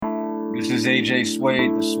This is AJ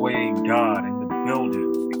Suede, the Suede God in the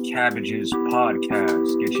building. The Cabbages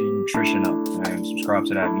Podcast. Get your nutrition up and subscribe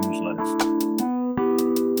to that newsletter.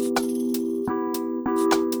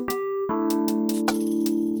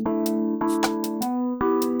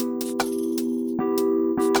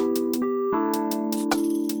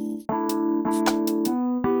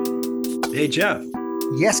 Hey, Jeff,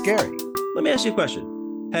 Yes, Gary. let me ask you a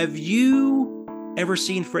question. Have you ever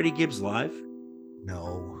seen Freddie Gibbs live?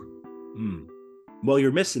 No. Well,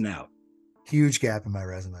 you're missing out. Huge gap in my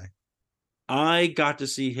resume. I got to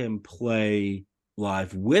see him play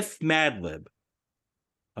live with Madlib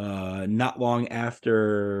not long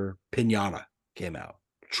after Pinata came out.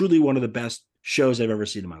 Truly one of the best shows I've ever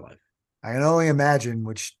seen in my life. I can only imagine,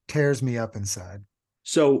 which tears me up inside.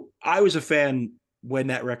 So I was a fan when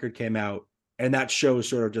that record came out, and that show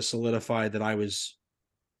sort of just solidified that I was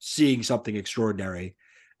seeing something extraordinary.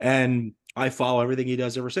 And I follow everything he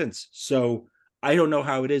does ever since. So I don't know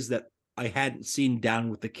how it is that I hadn't seen Down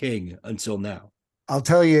with the King until now. I'll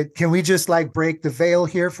tell you, can we just like break the veil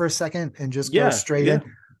here for a second and just go straight in?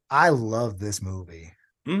 I love this movie.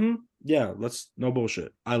 Yeah, no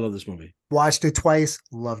bullshit. I love this movie. Watched it twice,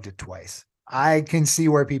 loved it twice. I can see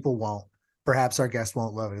where people won't. Perhaps our guests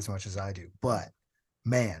won't love it as much as I do, but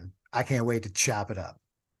man, I can't wait to chop it up.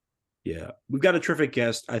 Yeah, we've got a terrific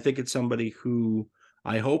guest. I think it's somebody who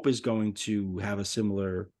I hope is going to have a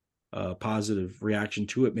similar positive reaction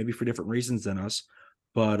to it, maybe for different reasons than us.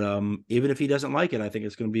 But even if he doesn't like it, I think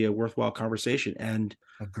it's going to be a worthwhile conversation and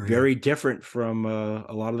very different from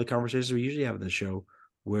a lot of the conversations we usually have in the show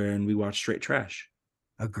when we watch straight trash.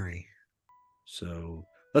 Agree. So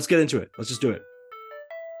let's get into it. Let's just do it.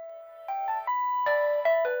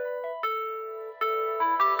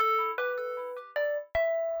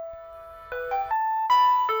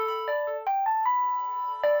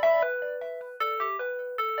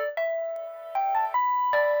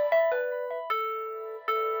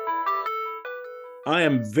 I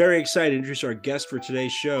am very excited to introduce our guest for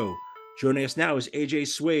today's show. Joining us now is AJ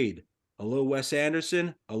Suede. Hello, Wes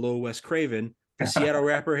Anderson. Hello, Wes Craven. The Seattle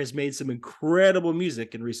rapper has made some incredible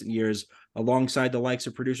music in recent years, alongside the likes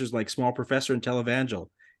of producers like Small Professor and Televangel.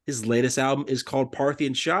 His latest album is called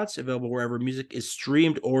Parthian Shots, available wherever music is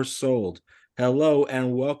streamed or sold. Hello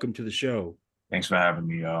and welcome to the show. Thanks for having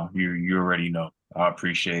me, y'all. You already know. I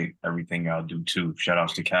appreciate everything y'all do too. Shout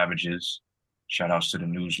outs to Cabbages. Shout outs to the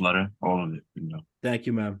newsletter. All of it, Thank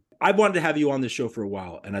you, man. I wanted to have you on the show for a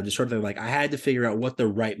while, and I just sort of like I had to figure out what the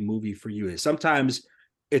right movie for you is. Sometimes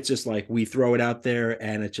it's just like we throw it out there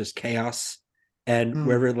and it's just chaos, and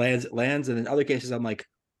wherever it lands, it lands. And in other cases, I'm like,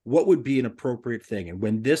 what would be an appropriate thing? And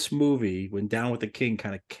when this movie, when Down with the King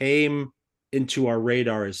kind of came into our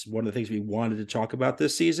radar as one of the things we wanted to talk about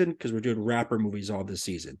this season, because we're doing rapper movies all this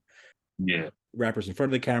season. Yeah. Rappers in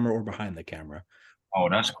front of the camera or behind the camera. Oh,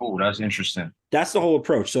 that's cool. That's interesting. That's the whole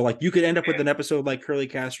approach. So like you could end up with an episode like Curly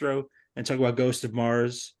Castro and talk about Ghost of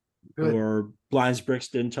Mars. Good. Or Blinds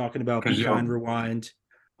Brixton talking about Behind Rewind.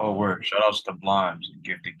 Oh, word. Shout outs to Blinds.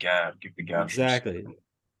 Give the gab. Exactly.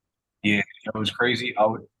 Yeah, it was crazy.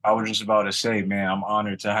 I was just about to say, man, I'm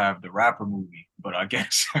honored to have the rapper movie, but I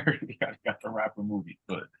guess I already got the rapper movie.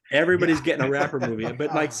 But everybody's getting a rapper movie.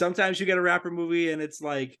 But like sometimes you get a rapper movie and it's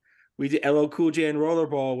like we did LL Cool J and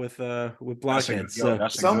Rollerball with Blockheads.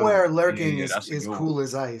 Somewhere lurking is Cool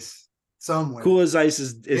as Ice. Somewhere. Cool as Ice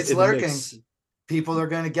is it's lurking. People are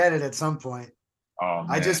going to get it at some point. Oh,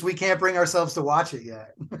 man. We can't bring ourselves to watch it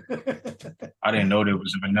yet. I didn't know there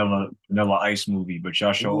was a Vanilla Ice movie, but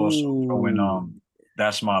y'all should also throw in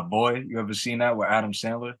That's My Boy. You ever seen that with Adam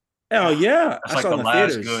Sandler? Oh yeah, that's like the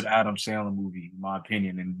last good Adam Sandler movie, in my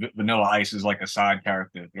opinion. And Vanilla Ice is like a side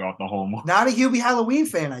character throughout the whole movie. Not a Hubie Halloween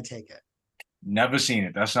fan, I take it. Never seen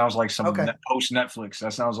it. That sounds like some post Netflix.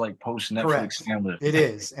 That sounds like post Netflix Sandler. It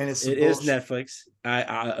is, and it is Netflix.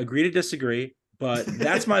 I agree to disagree, but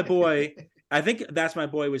That's My Boy. I think That's My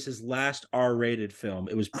Boy was his last R-rated film.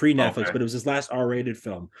 It was pre-Netflix, but it was his last R-rated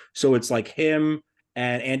film. So it's like him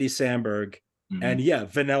and Andy Samberg, and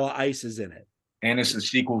Vanilla Ice is in it. And it's a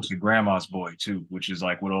sequel to Grandma's Boy too, which is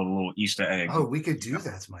like with all the little Easter eggs. Oh, we could do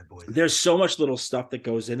That's My Boy. Then. There's so much little stuff that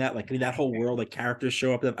goes in that. Like that whole world, like characters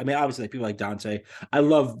show up. I mean, obviously, like people like Dante. I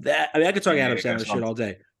love that. I mean, I could talk Adam Sandler shit all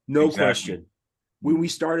day. No question. When we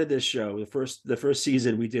started this show, the first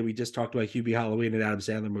season we just talked about Hubie Halloween and Adam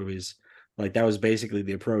Sandler movies. Like that was basically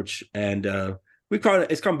the approach, and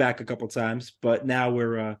it's come back a couple times, but now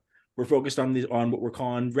we're focused on what we're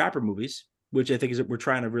calling rapper movies, which I think is that we're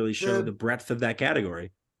trying to really show the breadth of that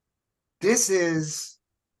category. This is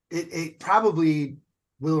it probably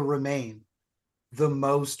will remain the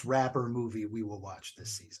most rapper movie we will watch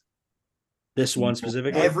this season. This one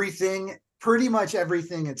specifically? Everything, pretty much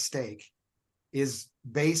everything at stake is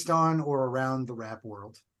based on or around the rap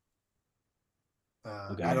world.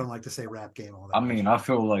 Okay. I don't like to say rap game all that I much. mean, I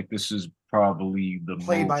feel like this is probably the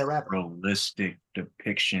Played by a most rapper. realistic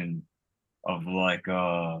depiction of like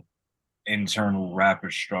internal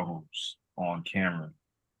rapper struggles on camera.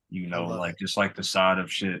 You know, like just like the side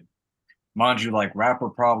of shit. Mind you, like rapper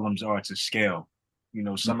problems are to scale. You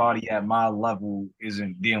know, somebody at my level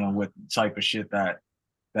isn't dealing with the type of shit that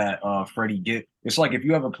Freddie get. It's like if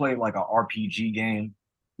you ever played like a RPG game,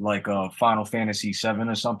 like Final Fantasy 7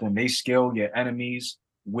 or something, they scale your enemies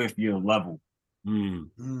with your level.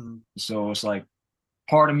 So it's like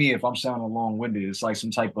part of me, if I'm sounding long-winded, it's like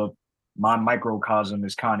some type of my microcosm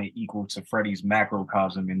is kind of equal to Freddie's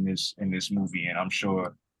macrocosm in this movie, and I'm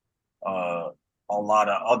sure uh, a lot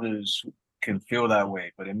of others can feel that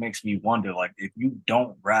way. But it makes me wonder, like, if you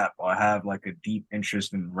don't rap or have like a deep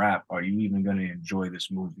interest in rap, are you even going to enjoy this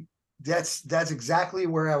movie? That's exactly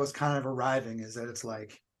where I was kind of arriving, is that it's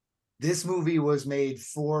like this movie was made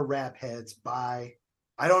for rap heads by,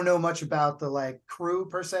 I don't know much about the like crew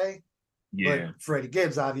per se, Yeah. but Freddie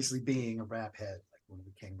Gibbs obviously being a rap head, like one of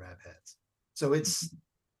the king rap heads. So it's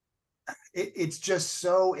just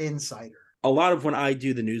so insider. A lot of when I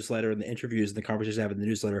do the newsletter and the interviews and the conversations I have in the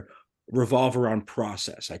newsletter revolve around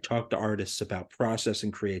process. I talk to artists about process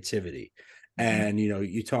and creativity. And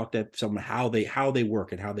you talk to someone how they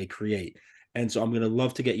work and how they create. And so I'm going to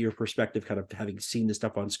love to get your perspective, kind of having seen the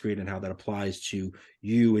stuff on screen and how that applies to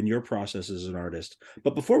you and your process as an artist.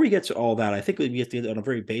 But before we get to all that, I think we get to on a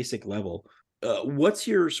very basic level. What's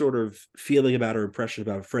your sort of feeling about or impression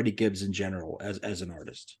about Freddie Gibbs in general as an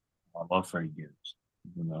artist? I love Freddie Gibbs.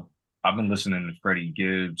 You know, I've been listening to Freddie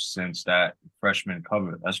Gibbs since that freshman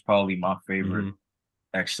cover. That's probably my favorite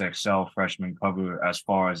XXL freshman cover as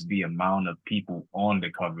far as the amount of people on the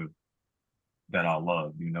cover that I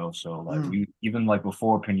love, you know. So like even like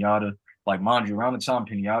before Pinata, like mind you, around the time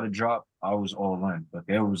Pinata dropped, I was all in. But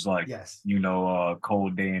there was like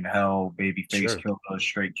Cold Day in Hell, Babyface Killer,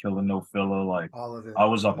 Straight Killer, No Filler, like all of it. I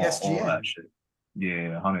was up on ESGN. all that shit.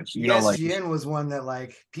 Yeah, hundreds. You ESGN know, like was one that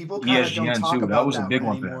like people kind of don't talk too. about That was a that big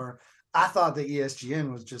one one anymore. I thought that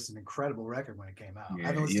ESGN was just an incredible record when it came out. Yeah, I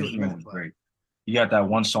haven't listened to it in a minute, was great. You got that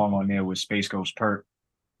one song on there with Space Ghost Perk.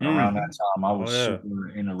 Around that time, I was super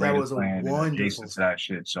into Raider Clan and adjacent to that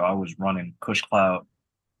shit. So I was running Kush Cloud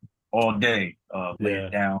all day, lay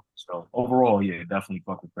it down. So overall, yeah, definitely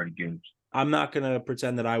fuck with Freddie Gibbs. I'm not gonna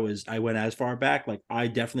pretend that I went as far back. Like I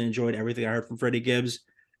definitely enjoyed everything I heard from Freddie Gibbs,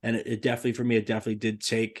 and it definitely for me, it definitely did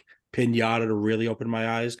take Pinata to really open my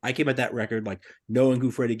eyes. I came at that record like knowing who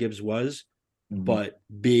Freddie Gibbs was, but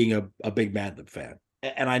being a big Madlib fan.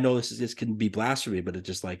 And I know this can be blasphemy, but it's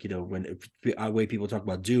just like, when way people talk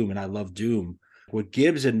about Doom, and I love Doom, what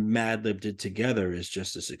Gibbs and Madlib did together is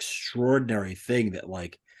just this extraordinary thing that,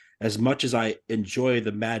 like, as much as I enjoy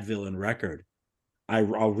the Madvillain record,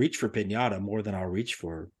 I'll reach for Pinata more than I'll reach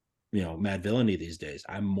for, Madvillainy these days.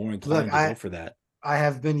 I'm more inclined to go for that. I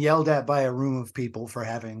have been yelled at by a room of people for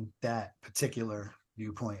having that particular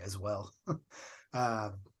viewpoint as well.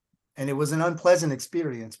 And it was an unpleasant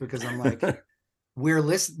experience because I'm like, we're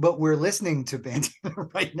listening to Bandana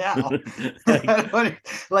right now.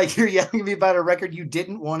 Like you're yelling at me about a record you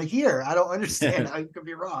didn't want to hear. I don't understand how you could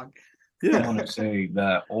be wrong. I want to say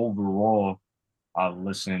that overall, I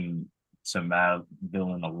listen to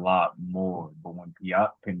Madvillain a lot more. But when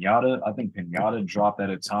Pinata, I think Pinata dropped at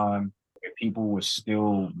a time where people were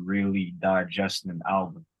still really digesting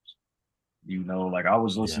albums. Like I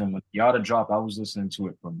was listening when Pinata dropped, I was listening to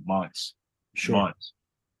it for months. Months.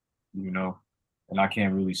 And I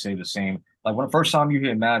can't really say the same. Like when the first time you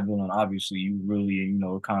hear Madvillain, obviously you really,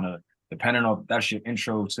 kind of depending on that shit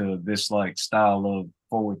intro to this like style of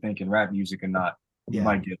forward thinking rap music or not, you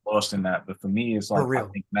might get lost in that. But for me, it's like I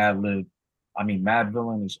think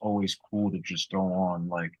Madvillain is always cool to just throw on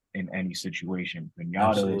like in any situation.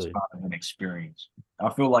 Pinata is kind of an experience. I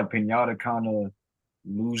feel like Pinata kind of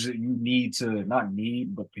lose it. You need to not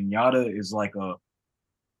need, but Pinata is like a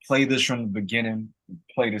play this from the beginning,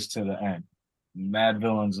 play this to the end.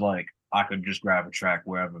 Madvillain's like I could just grab a track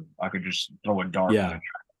wherever. I could just throw a dart on the track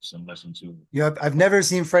and listen to it. Yeah, I've never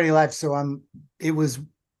seen Freddie live, so it was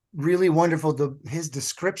really wonderful. His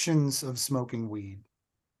descriptions of smoking weed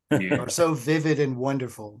are so vivid and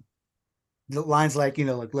wonderful. The lines like,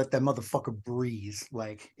 like let that motherfucker breathe.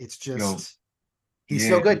 Like it's just he's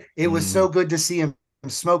so good. It was so good to see him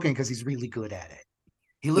smoking because he's really good at it.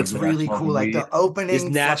 He looks really cool. Like the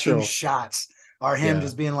opening fucking shots are him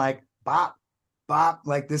just being like bop, bop.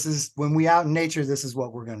 Like this is when we out in nature, this is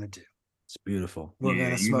what we're gonna do. It's beautiful. We're Yeah,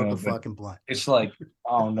 gonna you smoke know, a but fucking blunt. it's like,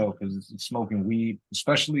 I don't know, because smoking weed,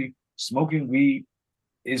 especially smoking weed,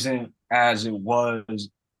 isn't as it was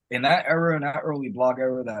in that era, in that early blog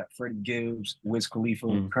era, that Freddie Gibbs, Wiz Khalifa,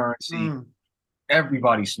 Mm. Currency, Mm.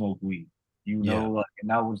 everybody smoked weed, you know, Yeah. like, and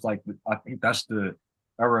that was like, I think that's the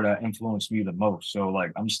era that influenced me the most. So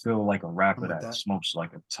like, I'm still like a I'm rapper with that that. smokes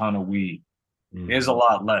like a ton of weed. There's a Mm.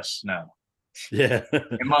 lot less now, Yeah.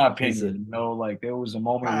 in my Is it? opinion. You know, like there was a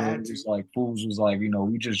moment I where had it was to. like fools was like,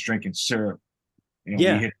 we just drinking syrup. We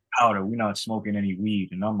Yeah. hit powder. We're not smoking any weed.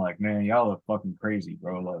 And I'm like, man, y'all are fucking crazy,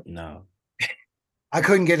 bro. Like, No. I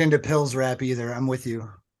couldn't get into pills rap either. I'm with you.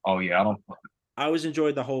 oh yeah, I don't. I always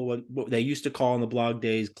enjoyed the whole what they used to call in the blog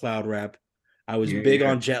days cloud rap. I was Yeah, big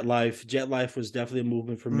yeah. on Jet Life. Jet Life was definitely a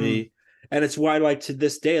movement for Mm. me. And it's why, like, to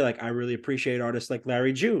this day, like, I really appreciate artists like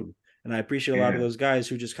Larry June. And I appreciate a lot of Yeah. those guys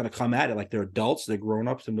who just kind of come at it like they're adults, they're grown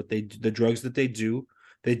ups, and what the drugs that they do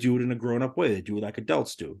it in a grown up way. They do it like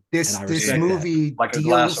adults do. And I This respect that. movie Like a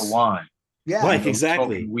glass of deals. wine. Yeah. Like, We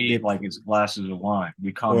exactly. smoking weed like it's glasses of wine. We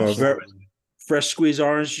Or a connoisseurs. very fresh squeezed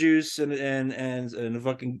orange juice and a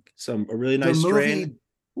fucking a really The nice strain.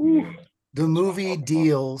 movie Ooh. Yeah. the movie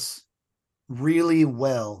deals really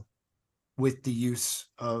well with the use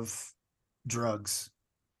of drugs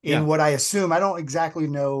in Yeah. what I assume. I don't exactly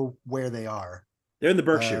know where they are. They're in the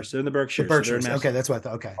Berkshires. They're in the The Berkshires. So they're in Berkshires. Okay, that's what I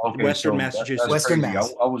thought. Okay. Okay, Western so Massachusetts. that's Western crazy.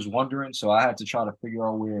 Mass. I was wondering, so I had to try to figure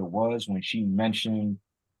out where it was when she mentioned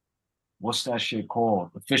what's that shit called?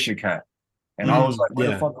 The Fisher Cat. And I was like, where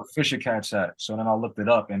the Yeah. fuck are Fisher Cats at? So then I looked it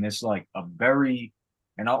up and it's like a very,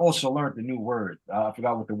 and I also learned the new word. I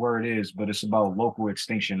forgot what the word is, but it's about local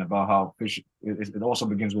extinction, about how it also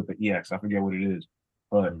begins with the EX. I forget what it is.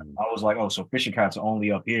 But I was like, oh, so Fisher Cats are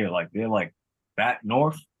only up here. Like they're like back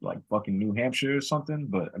north, like fucking New Hampshire or something.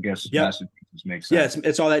 But I guess Yep. Massachusetts makes Yeah, sense.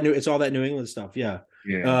 it's all that New England stuff. Yeah.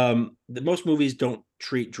 Yeah. Most movies don't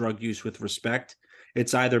treat drug use with respect.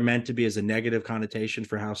 It's either meant to be as a negative connotation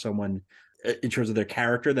for how someone, in terms of their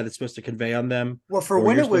character, that it's supposed to convey on them. Well, for or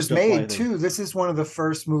when you're it was supposed to apply made them. too, this is one of the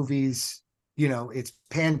first movies, it's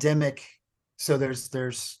pandemic. So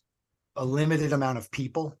there's a limited amount of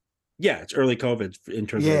people. Yeah, it's early COVID in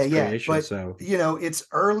terms of its creation. But So it's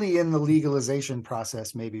early in the legalization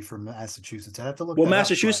process, maybe for Massachusetts. I have to look. well, that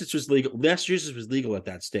Massachusetts was legal. Massachusetts was legal at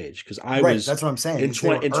that stage because I right, was. that's what I'm saying. In is they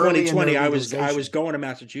were 2020, I was legalization. going to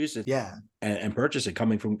Massachusetts. Yeah. And purchasing,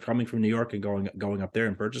 coming from New York and going up there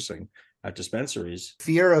and purchasing at dispensaries.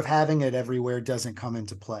 Fear of having it everywhere doesn't come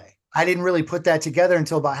into play. I didn't really put that together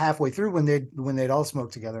until about halfway through when they'd all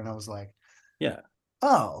smoked together, and I was like, Yeah.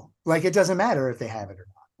 oh, like it doesn't matter if they have it or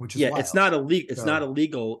not, which is wild. It's not illegal. It's not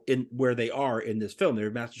illegal in where they are in this film. They're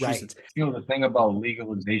in Massachusetts. Right. The thing about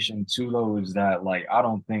legalization too, though, is that like I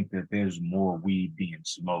don't think that there's more weed being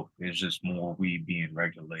smoked. There's just more weed being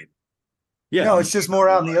regulated. Yeah. No, it's just more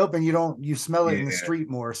out in the open. You smell it in the street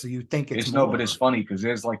more, so you think it's more. No, but it's funny because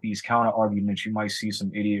there's like these counter arguments. You might see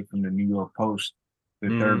some idiot from the New York Post, the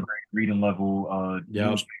third grade reading level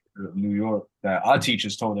newspaper of New York, that our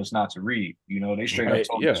teachers told us not to read. They straight up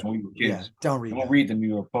told us when we were kids, don't read. Don't read the New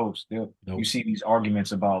York Post. You see these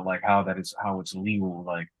arguments about like how it's legal,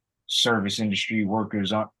 like service industry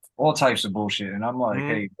workers aren't, all types of bullshit. And I'm like,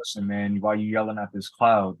 hey, listen, man, why you yelling at this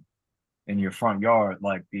cloud in your front yard?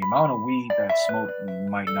 Like the amount of weed that's smoked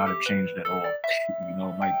might not have changed at all.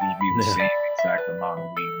 It might just be the same exact amount of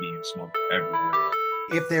weed being smoked everywhere.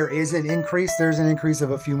 If there is an increase, there's an increase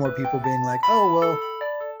of a few more people being like, oh well,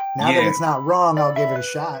 now that it's not wrong, I'll give it a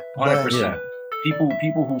shot. 100%.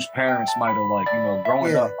 People whose parents might have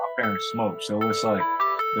growing up, my parents smoked, so it's like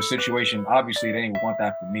the situation. Obviously, they didn't want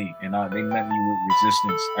that for me, and they met me with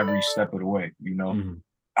resistance every step of the way.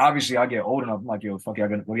 Obviously, I get old enough. I'm like, yo, fuck y'all,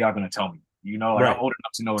 what are y'all gonna tell me? I'm old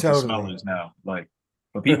enough to know what the smell is now. Like,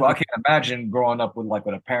 but people, I can't imagine growing up with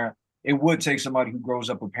a parent. It would take somebody who grows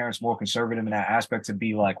up with parents more conservative in that aspect to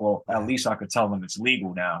be like, well, at least I could tell them it's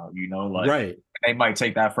legal now. Right. They might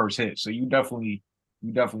take that first hit. So you definitely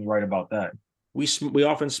right about that. We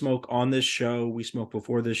often smoke on this show. We smoke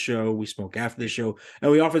before this show. We smoke after this show, and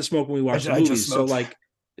we often smoke when we watch the movies. So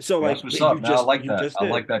that's what's up. I like that. I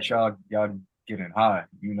like that y'all getting high.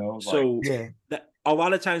 That a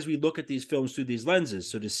lot of times we look at these films through these lenses.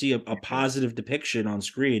 So to see a positive depiction on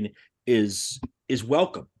screen is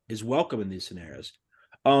welcome. Is welcome in these scenarios.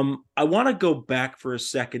 I want to go back for a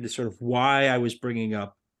second to sort of why I was bringing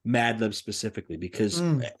up Mad Lib specifically, because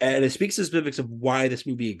and it speaks to the specifics of why this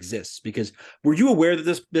movie exists. Because were you aware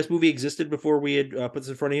that this movie existed before we had put this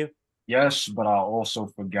in front of you? Yes, but I also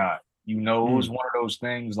forgot. It was one of those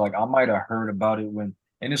things. Like I might have heard about it and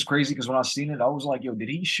it's crazy because when I seen it, I was like, yo, did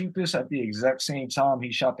he shoot this at the exact same time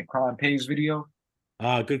he shot the Crime Pays video?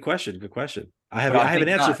 Good question. Good question. I But have I an think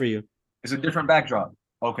answer not. for you. It's a different backdrop.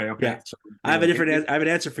 Okay, Yeah. okay. So I have a it, I have an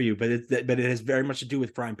answer for you, but it has very much to do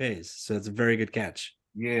with Crime Pays. So it's a very good catch.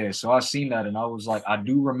 yeah, so I seen that and I was like, I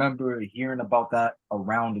do remember hearing about that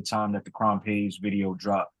around the time that the Crime Pays video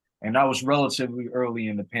dropped. And that was relatively early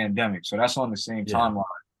in the pandemic. So that's on the same Yeah. timeline,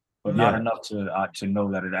 but not Yeah. enough to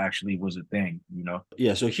know that it actually was a thing, you know?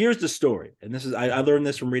 Yeah. So here's the story. And this is, I learned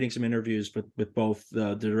this from reading some interviews with both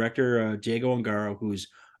the director, Diego Ongaro, who's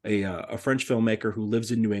a French filmmaker who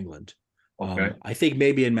lives in New England. Okay. I think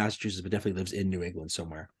maybe in Massachusetts, but definitely lives in New England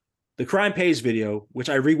somewhere. The Crime Pays video, which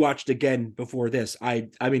I rewatched again before this. I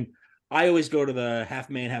mean, I always go to the half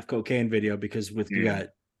man, half cocaine video because with you Yeah. got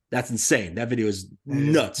that's insane. That video is That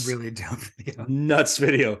is nuts. really dope video. Nuts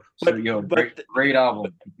video. So yo, But great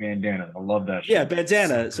album, Bandana. I love that yeah, shit.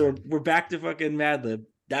 Bandana. So So we're back to fucking Madlib.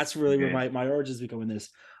 That's really where Yeah. my origins become in this.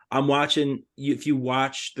 I'm watching if you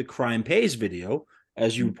watch the Crime Pays video,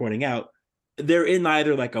 as you were pointing out, they're in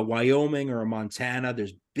either like a Wyoming or a Montana.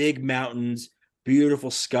 There's big mountains,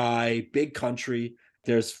 beautiful sky, big country.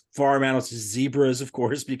 There's farm animals, zebras, of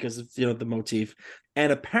course, because of the motif.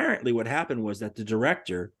 And apparently, what happened was that the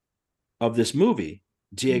director of this movie,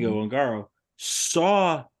 Diego Ongaro,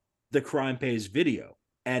 saw the Crime Pays video,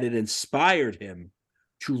 and it inspired him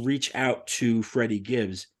to reach out to Freddie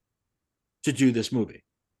Gibbs to do this movie.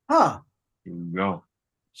 Huh. Here we go.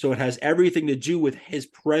 So it has everything to do with his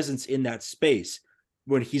presence in that space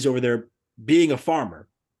when he's over there being a farmer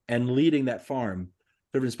and leading that farm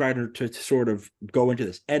that inspired him to sort of go into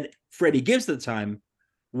this. And Freddie Gibbs at the time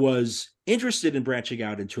was interested in branching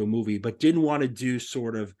out into a movie, but didn't want to do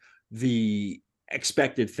sort of the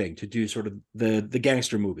expected thing, to do sort of the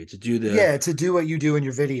gangster movie, to do the to do what you do in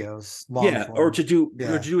your videos, form. or to do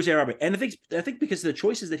his aerobic. And I think because of the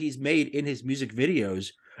choices that he's made in his music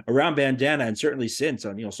videos around Bandana, and certainly since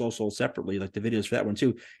on Soul separately, like the videos for that one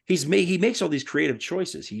too, he makes all these creative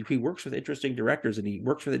choices. He works with interesting directors and he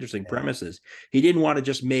works with interesting premises. He didn't want to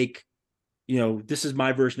just make, this is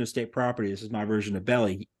my version of State Property, this is my version of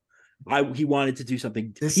Belly. He wanted to do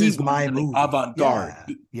something. This is my movie.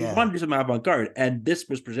 Avant-garde. He wanted to do something avant-garde, and this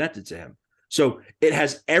was presented to him. So it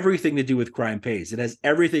has everything to do with Crime Pays. It has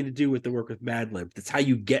everything to do with the work with Madlib. That's how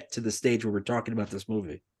you get to the stage where we're talking about this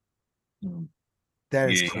movie. That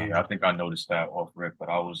is yeah, I think I noticed that off rip, but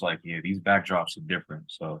I was like, yeah, these backdrops are different.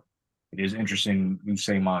 So it is interesting you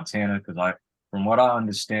say Montana, because from what I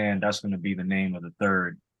understand, that's going to be the name of the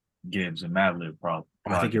third Gibbs and Madlib project.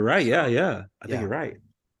 I think you're right. Yeah. I think you're right.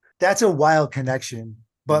 That's a wild connection,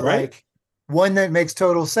 but like one that makes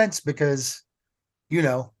total sense because,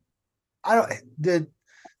 the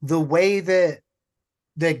way that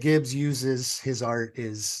Gibbs uses his art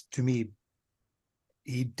is, to me,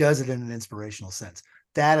 he does it in an inspirational sense.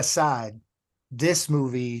 That aside, this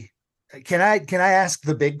movie, can I ask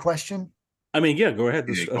the big question? I mean, yeah, go ahead.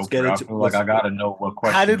 Let's get into. I feel like I got to know what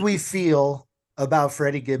question. How did we feel about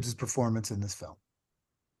Freddie Gibbs' performance in this film?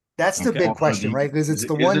 That's the big question, right? Because it's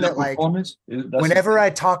the one that, like, whenever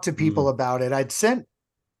I talk to people about it, I'd sent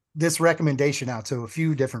this recommendation out to a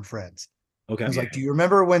few different friends. Okay. I was like, do you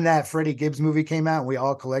remember when that Freddie Gibbs movie came out and we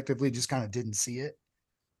all collectively just kind of didn't see it?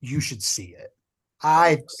 You should see it.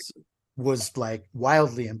 I was like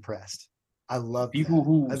wildly impressed. I love people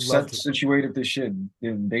who situated this shit.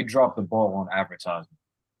 They dropped the ball on advertising.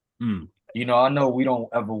 I know we don't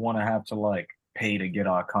ever want to have to like pay to get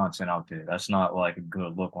our content out there. That's not like a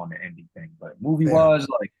good look on the indie thing. But movie wise,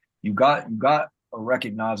 like you got a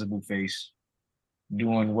recognizable face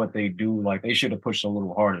doing what they do. Like they should have pushed a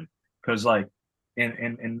little harder. Cause like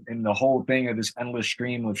in the whole thing of this endless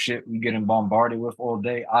stream of shit we getting bombarded with all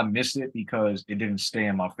day, I miss it because it didn't stay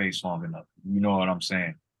in my face long enough. You know what I'm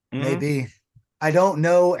saying? Maybe. I don't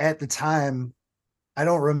know at the time. I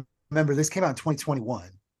don't remember. This came out in 2021.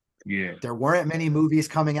 Yeah. There weren't many movies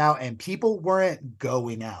coming out and people weren't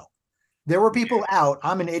going out. There were people out.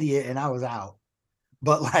 I'm an idiot and I was out.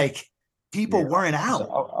 But like people weren't out.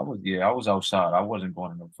 I was outside. I wasn't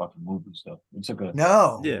going to no fucking movies though. It took a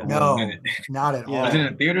not at all. Was it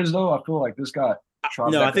in theaters though? I feel like this got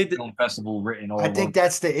I think film festival written all I think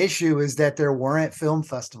that's the issue, is that there weren't film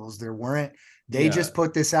festivals. They just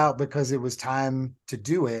put this out because it was time to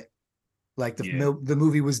do it. Like the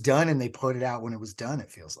movie was done and they put it out when it was done, it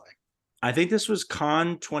feels like. I think this was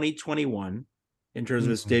Cannes 2021 in terms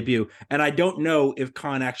of its debut. And I don't know if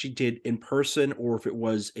Cannes actually did in person or if it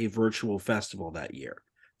was a virtual festival that year.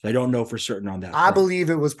 So I don't know for certain on that. I believe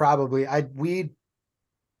it was probably, we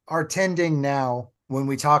are tending now when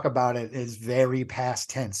we talk about it is very past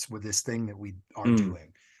tense with this thing that we are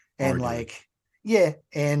doing. And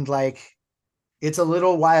and like it's a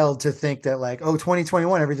little wild to think that like, oh,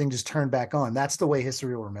 2021, everything just turned back on. That's the way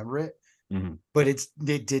history will remember it. But it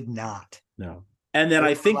did not. No. And then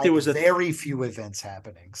There I think like there was very few events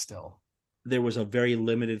happening still. There was a very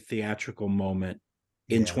limited theatrical moment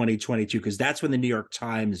in 2022, because that's when the New York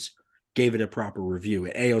Times gave it a proper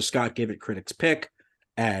review. A.O. Scott gave it critics' pick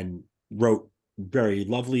and wrote very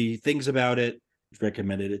lovely things about it,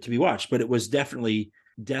 recommended it to be watched, but it was definitely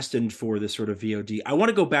destined for this sort of VOD. I want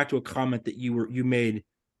to go back to a comment that you made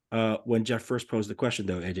when Jeff first posed the question,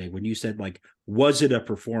 though, AJ, when you said, like, was it a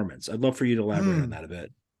performance? I'd love for you to elaborate on that a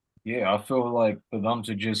bit. Yeah, I feel like for them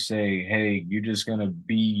to just say, hey, you're just gonna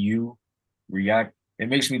be you, react. It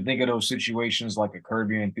makes me think of those situations like a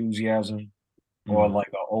Curb Your Enthusiasm or like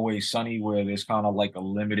a Always Sunny, where there's kind of like a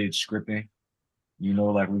limited scripting. You know,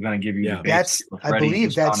 like we're gonna give you the basics. I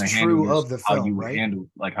believe that's true of the film, how you would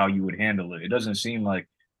right? how you would handle it. It doesn't seem like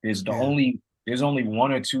there's only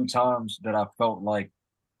one or two times that I felt like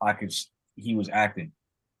he was acting.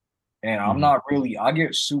 And I'm not really, I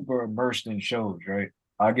get super immersed in shows, right?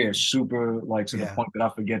 I get super like to the point that I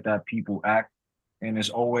forget that people act. And it's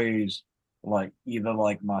always like either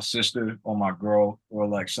like my sister or my girl or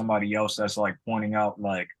like somebody else that's like pointing out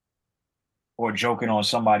like or joking on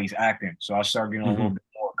somebody's acting. So I start getting a little bit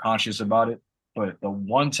more conscious about it. But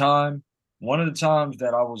one of the times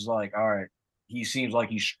that I was like, all right, he seems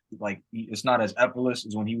like it's not as effortless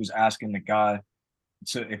as when he was asking the guy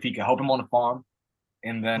if he could help him on the farm.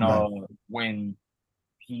 And then when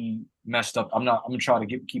he messed up, I'm gonna try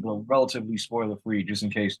to keep it relatively spoiler free just in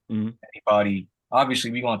case anybody.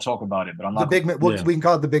 Obviously, we're gonna talk about it, but I'm not. We can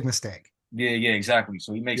call it the big mistake. Yeah, exactly.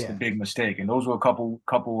 So he makes the big mistake, and those were a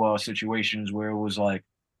couple situations where it was like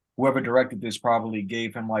whoever directed this probably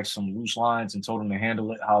gave him like some loose lines and told him to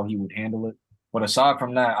handle it how he would handle it. But aside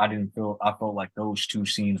from that, I felt like those two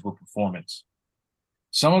scenes were performance.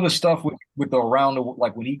 Some of the stuff with the around the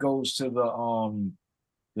like when he goes to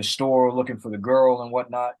the store looking for the girl and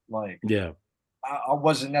whatnot, like I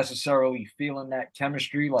wasn't necessarily feeling that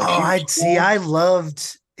chemistry. Like, I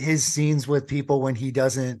loved his scenes with people when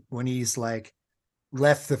he's like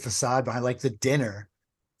left the facade behind, like the dinner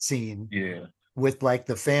scene with like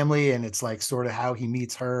the family, and it's like sort of how he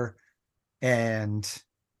meets her. And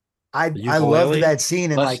I loved that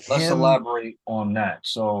scene. And let's elaborate on that.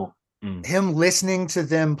 So him listening to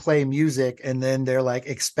them play music, and then they're like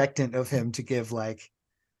expectant of him to give like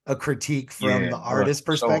a critique from the artist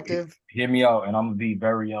perspective. So, hear me out, and I'm gonna be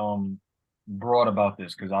very broad about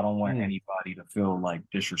this because I don't want anybody to feel like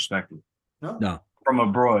disrespected. No. From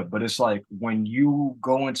abroad, but it's like when you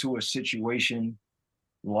go into a situation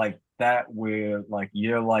like that where like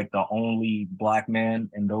you're like the only black man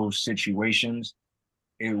in those situations,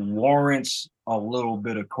 it warrants a little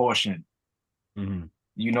bit of caution.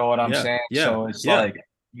 You know what I'm saying? So it's like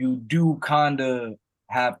you do kind of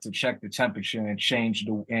have to check the temperature and change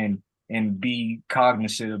and be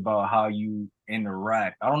cognizant about how you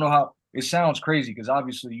interact. I don't know how it sounds crazy because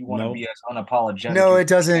obviously you want to be as unapologetic. No, it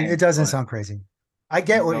doesn't. It doesn't sound crazy. I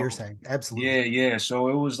get what you're saying. Absolutely. Yeah. So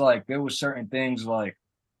it was like there were certain things like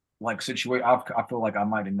situation. I feel like I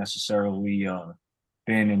might have necessarily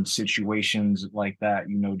been in situations like that.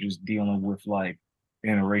 You know, just dealing with like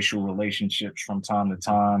interracial relationships from time to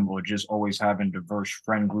time, or just always having diverse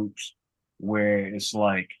friend groups where it's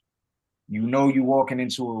like, you know, you're walking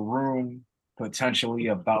into a room potentially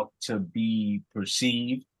about to be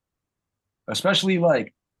perceived, especially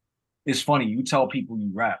like, it's funny, you tell people you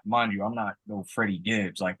rap. Mind you, I'm not no Freddie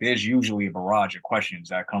Gibbs. Like, there's usually a barrage of questions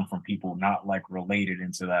that come from people not like related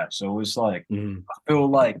into that. So it's like, I feel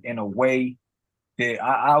like in a way that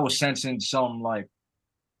I was sensing some like,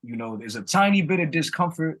 you know, there's a tiny bit of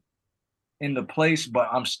discomfort in the place, but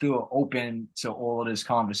I'm still open to all of this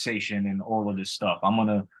conversation and all of this stuff. I'm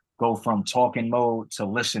gonna go from talking mode to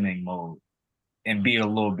listening mode and be a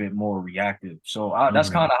little bit more reactive. So that's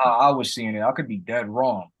kind of how I was seeing it. I could be dead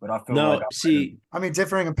wrong, but I feel I mean,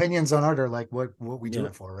 differing opinions on art are like what we do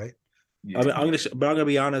it for, right? Yeah. I'm gonna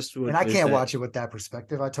be honest with, and I can't watch it with that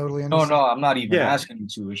perspective. I totally understand. No, I'm not even asking you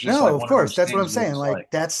to. It's just of course, that's what I'm saying. Like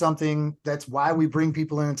that's something. That's why we bring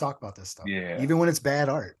people in and talk about this stuff. Yeah, even when it's bad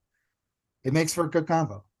art, it makes for a good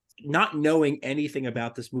convo. Not knowing anything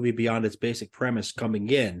about this movie beyond its basic premise coming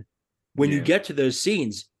in, when you get to those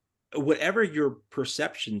scenes, whatever your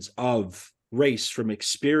perceptions of race from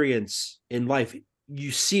experience in life,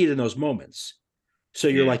 you see it in those moments. So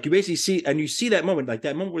you're like, you basically see that moment, like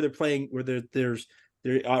that moment where they're playing, where they're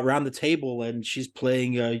around the table and she's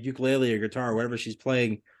playing a ukulele or guitar or whatever she's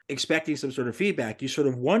playing, expecting some sort of feedback. You sort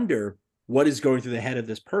of wonder what is going through the head of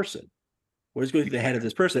this person. What is going through the head of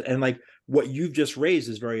this person? And like what you've just raised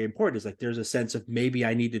is very important. Is like there's a sense of maybe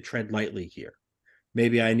I need to tread lightly here.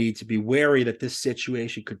 maybe I need to be wary that this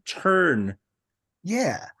situation could turn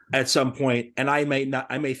at some point, and I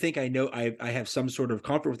may think I know I have some sort of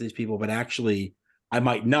comfort with these people, but actually I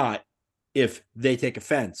might not if they take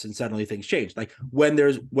offense and suddenly things change. Like when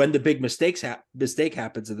the big mistake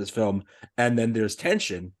happens in this film, and then there's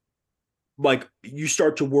tension, like you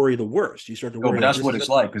start to worry the worst. You start to worry. But that's what it's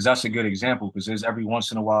like, because that's a good example. Because there's every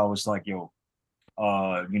once in a while, it's like, yo,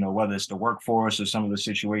 whether it's the workforce or some of the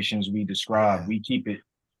situations we describe, we keep it.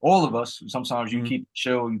 All of us, sometimes you keep it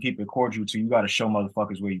chill, you keep it cordial, so you got to show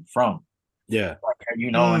motherfuckers where you're from. Yeah,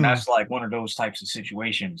 and that's like one of those types of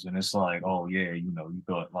situations, and it's like, oh yeah, you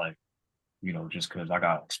thought like, just because I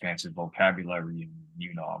got expansive vocabulary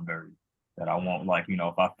and I'm very that I won't like, if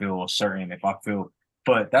I feel,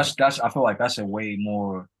 but that's I feel like that's a way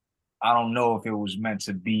more. I don't know if it was meant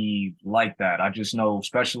to be like that. I just know,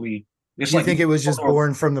 especially it's you think it was just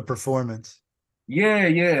born from the performance.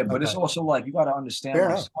 Yeah, but it's also like you got to understand,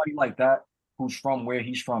 like somebody like that who's from where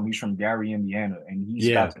he's from. He's from Gary, Indiana, and he's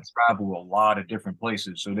got to travel a lot of different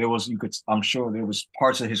places. So I'm sure there was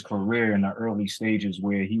parts of his career in the early stages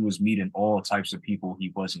where he was meeting all types of people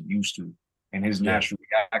he wasn't used to, and his natural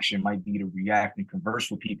reaction might be to react and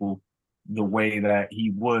converse with people the way that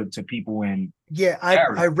he would to people in. Yeah,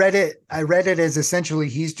 I read it as essentially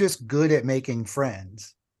he's just good at making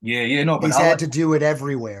friends. But he's had to do it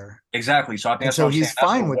everywhere. Exactly. So I think he's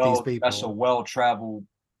fine with these people. That's a well-traveled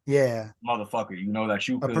motherfucker, that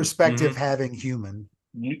you could. A perspective having human.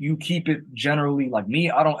 You keep it generally, like me,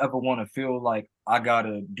 I don't ever want to feel like I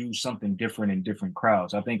gotta do something different in different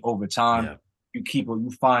crowds. I think over time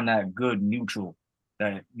you find that good neutral,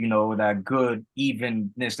 that that good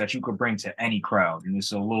evenness that you could bring to any crowd. And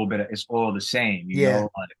it's a little bit it's all the same,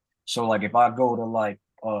 so like if I go to like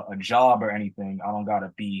a job or anything, I don't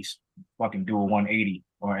gotta be fucking do a 180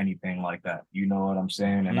 or anything like that. You know what I'm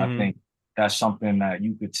saying? And I think that's something that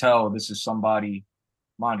you could tell. This is somebody.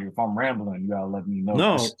 Mind you, if I'm rambling, you gotta let me know.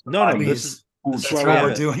 No. This is what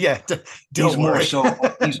we're doing. Yeah, he's more so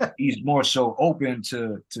he's more so open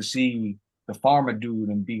to see the farmer dude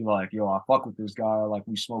and be like, yo, I fuck with this guy. Like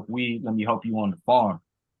we smoke weed. Let me help you on the farm.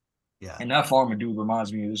 Yeah. And that farmer dude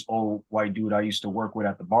reminds me of this old white dude I used to work with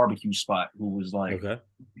at the barbecue spot, who was like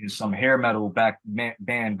in some hair metal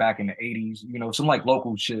band back in the 80s, some like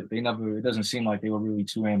local shit. It doesn't seem like they were really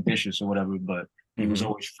too ambitious or whatever, but he was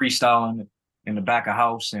always freestyling in the back of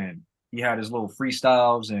house, and he had his little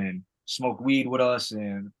freestyles and smoked weed with us.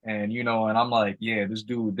 And I'm like, yeah, this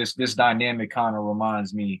dude, this dynamic kind of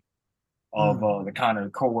reminds me of the kind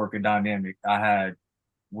of coworker dynamic I had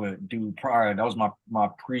with dude prior. That was my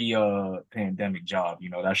pre-pandemic job.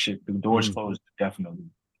 That shit, the doors closed definitely.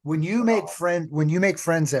 When you make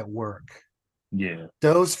friends at work,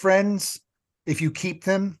 those friends, if you keep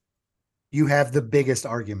them, you have the biggest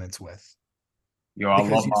arguments with.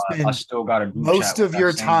 I still got a group most of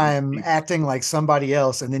your time acting like somebody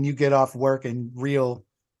else, and then you get off work and real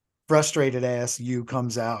frustrated ass you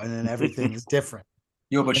comes out, and then everything is different.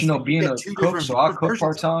 But being a cook, so I cook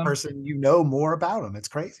part-time. Person, more about them. It's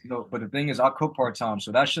crazy. But the thing is, I cook part-time,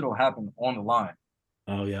 so that shit will happen on the line.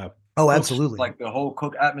 Oh yeah. Oh, absolutely. Like the whole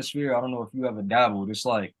cook atmosphere. I don't know if you ever dabbled. It's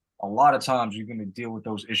like a lot of times you're gonna deal with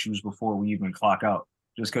those issues before we even clock out,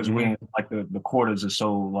 just because we're like the quarters are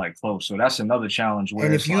so like close. So that's another challenge.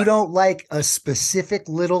 And if you don't like a specific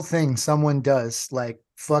little thing someone does, like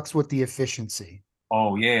fucks with the efficiency.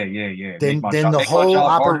 Oh yeah. Then the whole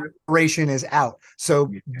operation is out. So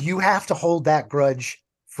you have to hold that grudge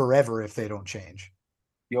forever if they don't change.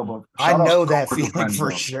 But I know that feeling for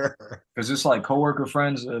sure. Because it's like coworker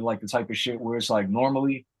friends are like the type of shit where it's like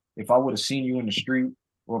normally if I would have seen you in the street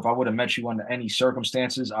or if I would have met you under any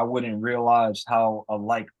circumstances, I wouldn't realize how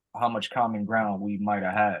much common ground we might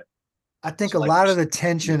have had. I think a lot of the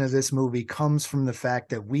tension of this movie comes from the fact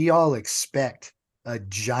that we all expect a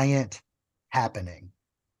giant happening.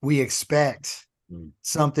 We expect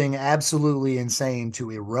something absolutely insane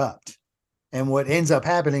to erupt. And what ends up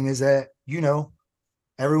happening is that,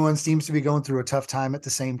 everyone seems to be going through a tough time at the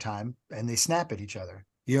same time, and they snap at each other.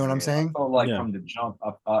 You know what I'm saying? I felt like from the jump,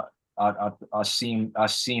 I seen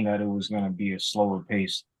that it was going to be a slower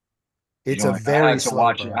pace. It's a very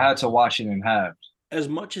slow burn. I had to watch it in halves. As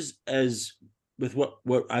much as with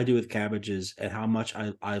what I do with Cabbages and how much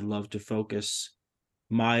I love to focus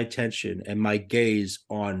my attention and my gaze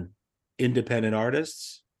on independent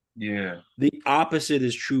artists. Yeah. The opposite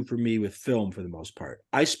is true for me with film for the most part.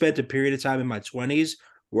 I spent a period of time in my 20s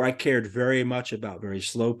where I cared very much about very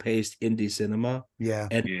slow-paced indie cinema. Yeah.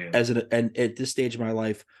 And at this stage of my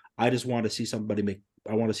life, I just want to see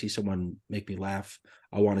I want to see someone make me laugh.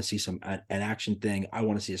 I want to see an action thing. I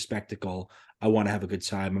want to see a spectacle. I want to have a good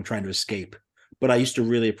time. I'm trying to escape. but I used to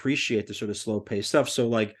really appreciate the sort of slow paced stuff. So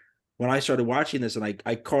like when I started watching this, and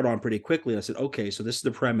I caught on pretty quickly, I said, okay, so this is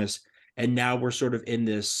the premise, and now we're sort of in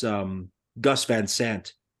this Gus Van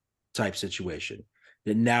Sant type situation.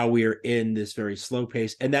 That now we are in this very slow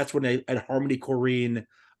pace, and that's when at Harmony Korine,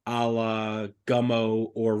 a la Gummo,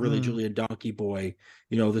 or really Julian Donkey Boy,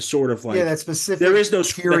 the sort of like that specific there is no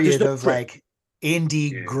period no of like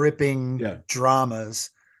indie gripping dramas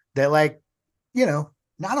that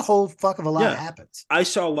not a whole fuck of a lot happens. I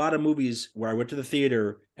saw a lot of movies where I went to the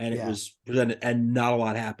theater and it was presented and not a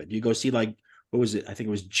lot happened. You go see like, what was it? I think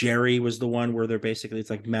it was Jerry was the one where they're basically, it's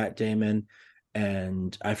like Matt Damon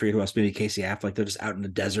and I forget who else, maybe Casey Affleck. They're just out in the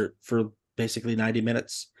desert for basically 90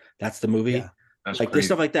 minutes. That's the movie. Yeah. That's like there's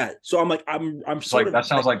stuff like that. So I'm like, I'm sort of that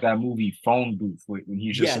sounds like that movie Phone Booth when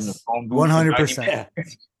he's just in the phone booth. 100%.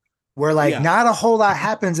 Where not a whole lot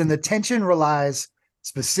happens, and the tension relies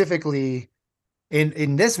specifically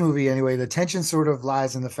in this movie anyway. The tension sort of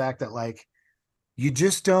lies in the fact that like you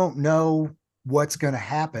just don't know what's going to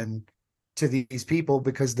happen to these people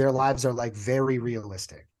because their lives are like very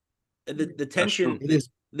realistic. The tension it is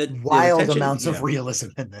wild amounts of realism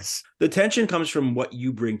in this. The tension comes from what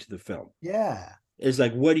you bring to the film. Yeah. Is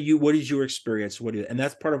like, what is your experience? And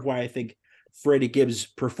that's part of why I think Freddie Gibbs'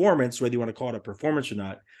 performance, whether you want to call it a performance or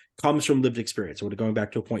not, comes from lived experience. So going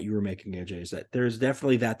back to a point you were making, AJ, is that there's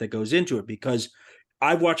definitely that goes into it, because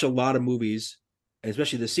I've watched a lot of movies,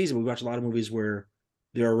 especially this season, we watched a lot of movies where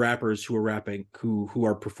there are rappers who are rapping, who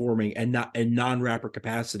are performing and not in non-rapper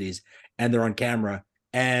capacities, and they're on camera,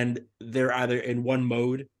 and they're either in one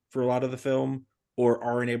mode for a lot of the film or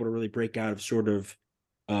aren't able to really break out of sort of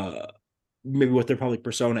maybe what their public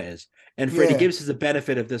persona is. And Freddie Gibbs has the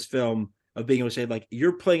benefit of this film of being able to say, like,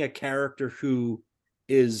 you're playing a character who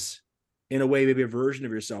is in a way maybe a version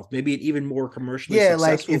of yourself, maybe an even more commercially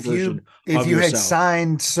successful version if you had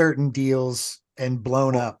signed certain deals and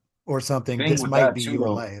blown up or something, this might be your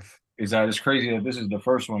life. Is that it's crazy that this is the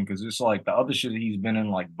first one, because it's like the other shit that he's been in,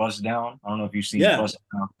 like Bust Down. I don't know if you've seen Bust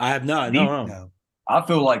Down. I have not. No. I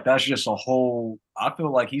feel like that's just a whole. I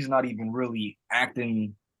feel like he's not even really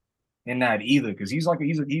acting in that either, because he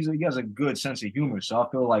has a good sense of humor. So I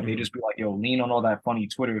feel like they just be like, yo, lean on all that funny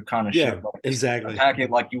Twitter kind of shit. Like, exactly. Attack it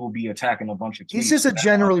like you will be attacking a bunch of tweets. He's just a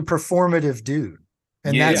generally performative dude.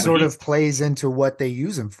 And that sort of plays into what they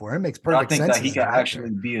use him for. It makes perfect sense. I think that he can actually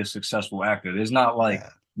be a successful actor. There's not like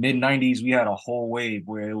mid-90s, we had a whole wave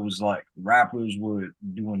where it was like rappers were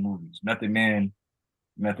doing movies. Method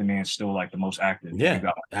Man's still like the most active. Yeah, you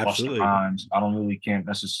got absolutely. Busta Rhymes. I don't really can't.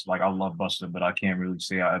 That's just like, I love Busta, but I can't really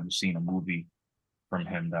say I ever seen a movie from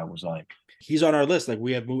him that was like. He's on our list. Like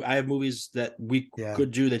I have movies that we could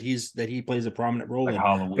do that he plays a prominent role in.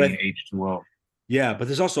 Halloween, H2O. Yeah, but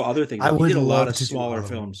there's also other things. I did a lot of smaller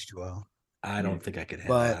films. H2O. I don't think I could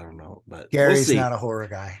have. I don't know, but Gary's not a horror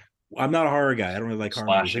guy. I'm not a horror guy. I don't really like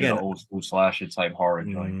horror movies. Again, old school slasher type horror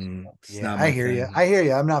joints. I hear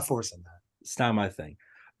you. I'm not forcing that. It's not my thing.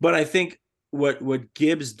 But I think what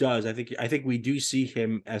Gibbs does, I think we do see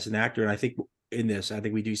him as an actor, and I think in this, I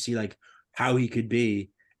think we do see like how he could be,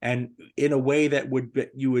 and in a way that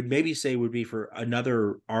you would maybe say would be for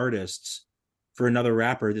another artist, for another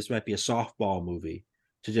rapper, this might be a softball movie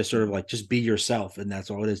to just sort of like just be yourself, and that's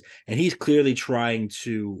all it is. And he's clearly trying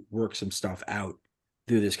to work some stuff out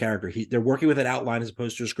through this character. They're working with an outline as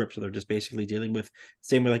opposed to a script, so they're just basically dealing with,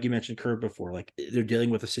 same way like you mentioned Curb before, like they're dealing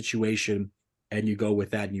with a situation. And you go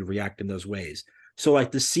with that and you react in those ways. So like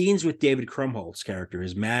the scenes with David Krumholtz's character,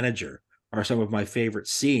 his manager, are some of my favorite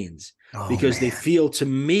scenes because they feel to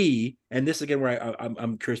me, and this again where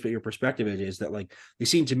I'm curious about your perspective, is that like they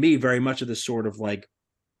seem to me very much of this sort of like,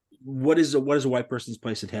 what is a white person's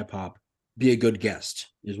place in hip hop? Be a good guest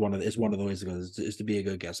is one of the ways to go, is to be a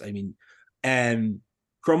good guest. I mean, and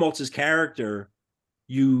Krumholtz's character,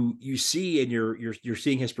 you see, and you're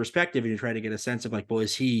seeing his perspective, and you're trying to get a sense of like, well,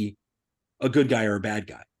 is he a good guy or a bad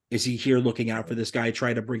guy? Is he here looking out for this guy,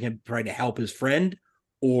 trying to help his friend,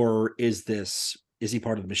 or is he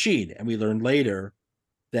part of the machine? And we learn later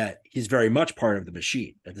that he's very much part of the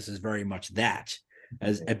machine, that this is very much that,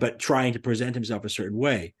 but trying to present himself a certain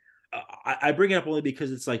way. I bring it up only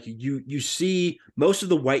because it's like you see most of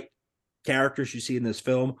the white characters you see in this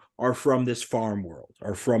film are from this farm world,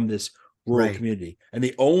 are from this rural community, and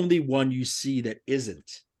the only one you see that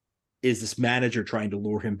isn't is this manager trying to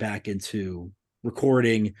lure him back into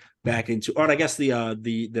recording, back into, or I guess I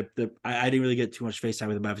didn't really get too much FaceTime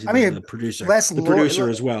with him. Obviously, I mean, the producer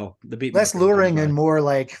as well. The beat less luring and more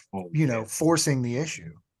like forcing the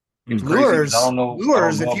issue. Lures,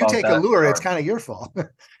 if you take a lure, it's kind of your fault.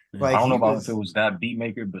 Like, I don't know about if it was that beat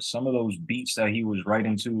maker, but some of those beats that he was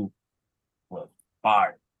writing to were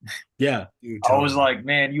fire. Yeah. Dude, I was totally. like,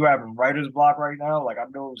 man, you having writer's block right now? Like, I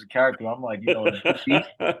know it was a character. I'm like,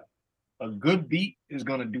 a good beat is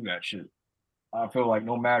gonna do that shit. I feel like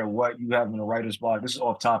no matter what, you having a writer's block. This is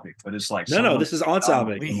off topic, but it's like some of No, them this is on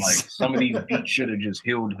topic. and like some of these beats should have just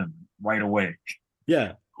healed him right away.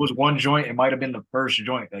 Yeah. It was one joint, it might have been the first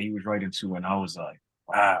joint that he was writing to, and I was like,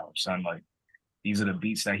 wow, son, like these are the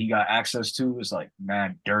beats that he got access to. It's like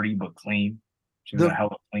mad dirty but clean. She's a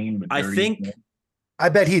hella clean but I dirty. think I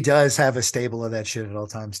bet he does have a stable of that shit at all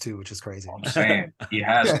times too, which is crazy. I'm saying he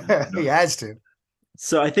has to. He has to.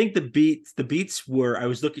 so. I think the beats were. I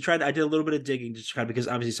was looking, tried. I did a little bit of digging just kind of because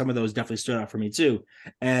obviously some of those definitely stood out for me too.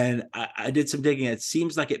 And I did some digging. It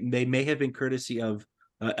seems like they may have been courtesy of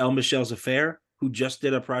El Michelle's Affair, who just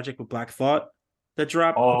did a project with Black Thought that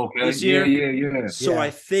dropped this year. Yeah. So Yeah. I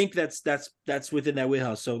think that's within that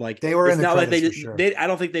wheelhouse. So like They were in it's the not like credits for sure. they I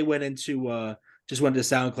don't think they went into just went to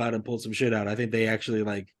SoundCloud and pulled some shit out. I think they actually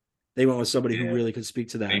like they went with somebody who really could speak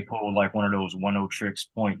to that. They pulled like one of those 1-0 tricks,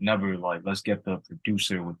 point never, like let's get the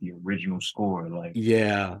producer with the original score. Like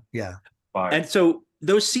Yeah. fire. And so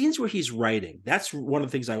those scenes where he's writing, that's one of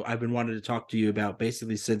the things I've been wanting to talk to you about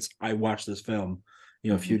basically since I watched this film,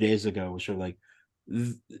 a few days ago, was sort of like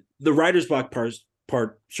the writer's block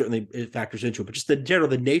part certainly it factors into it, but just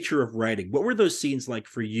the nature of writing. What were those scenes like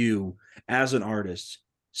for you as an artist,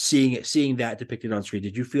 seeing that depicted on screen?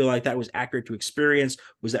 Did you feel like that was accurate to experience?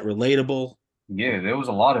 Was that relatable? Yeah, there was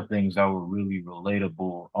a lot of things that were really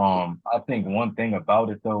relatable. I think one thing about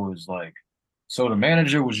it though is like, so the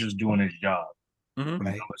manager was just doing his job. Mm-hmm.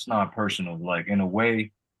 Right. It's not personal. Like in a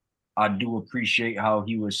way, I do appreciate how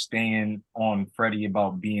he was staying on Freddie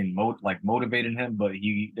about being motivating him, but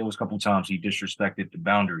there was a couple times he disrespected the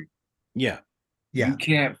boundary. Yeah. You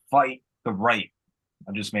can't fight the right.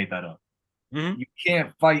 I just made that up. Mm-hmm. You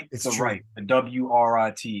can't fight It's the true. right, the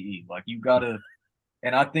WRITE. Like you gotta,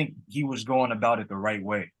 and I think he was going about it the right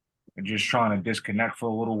way and just trying to disconnect for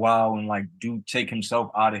a little while and like take himself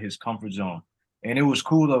out of his comfort zone. And it was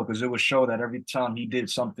cool though, because it would show that every time he did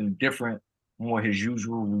something different from what his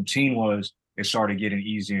usual routine was, it started getting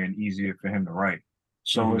easier and easier for him to write.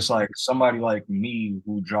 So it's like somebody like me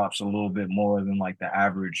who drops a little bit more than like the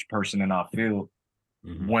average person in our field,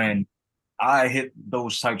 when I hit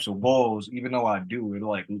those types of walls, even though I do it,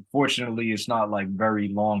 like fortunately it's not like very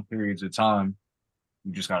long periods of time.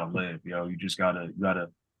 You just gotta live, yo. You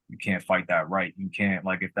can't fight that right. You can't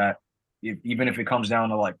like even if it comes down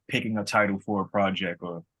to like picking a title for a project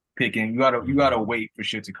or picking, you gotta wait for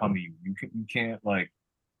shit to come to you. You can't like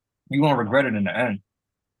you gonna regret it in the end.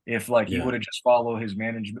 If like he would have just followed his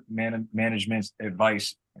management's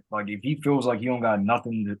advice, like if he feels like he don't got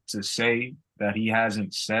nothing to say that he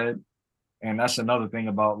hasn't said, and that's another thing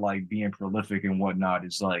about like being prolific and whatnot.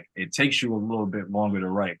 It's like it takes you a little bit longer to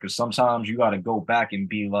write because sometimes you got to go back and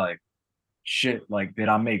be like, shit, like did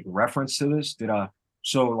I make reference to this? Did I?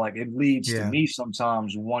 So like it leads to me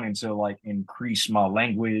sometimes wanting to like increase my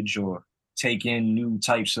language or take in new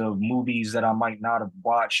types of movies that I might not have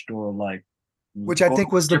watched or like. Which I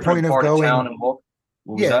think was the point of going.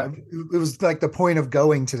 Yeah, it was like the point of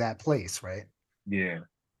going to that place, right? Yeah.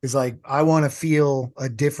 It's like I want to feel a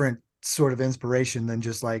different sort of inspiration than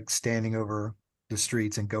just like standing over the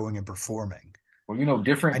streets and going and performing. Well,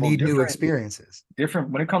 different. I need new experiences.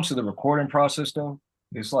 Different when it comes to the recording process, though.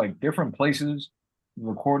 It's like different places,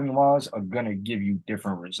 recording wise, are gonna give you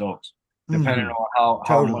different results depending on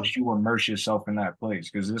how much you immerse yourself in that place.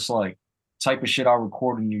 Because it's like type of shit I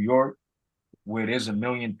record in New York, where there's a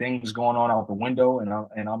million things going on out the window,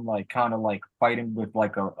 and I'm like kind of like fighting with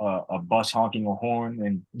like a bus honking a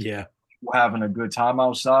horn and having a good time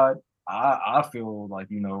outside. I feel like,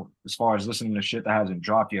 as far as listening to shit that hasn't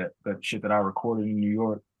dropped yet, that shit that I recorded in New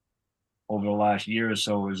York over the last year or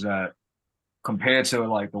so, is that compared to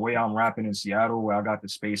like the way I'm rapping in Seattle, where I got the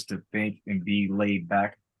space to think and be laid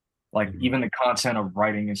back, like even the content of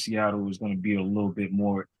writing in Seattle is going to be a little bit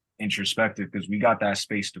more introspective because we got that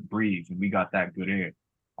space to breathe and we got that good air.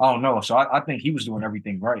 I don't know. So I think he was doing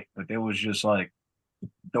everything right, but there was just like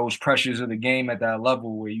those pressures of the game at that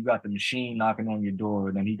level where you got the machine knocking on your door,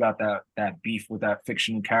 and then he got that beef with that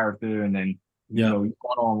fictional character, and then you going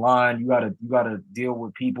online, you gotta deal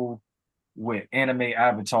with people with anime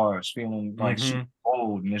avatars feeling like super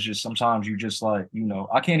old, and it's just sometimes you just like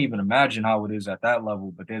I can't even imagine how it is at that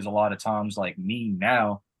level, but there's a lot of times like me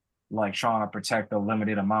now, like trying to protect the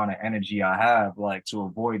limited amount of energy I have, like to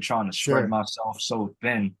avoid trying to spread myself so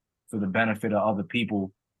thin for the benefit of other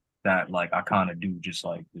people, that like I kind of do just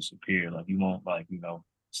like disappear. Like you won't like,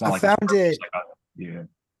 it's not I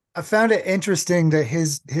found it interesting that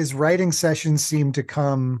his writing sessions seemed to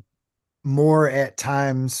come more at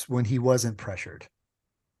times when he wasn't pressured.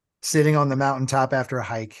 sitting on the mountaintop after a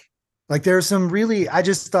hike. Like there's some really, I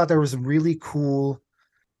just thought there was some really cool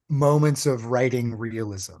moments of writing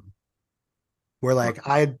realism where like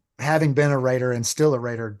I, having been a writer and still a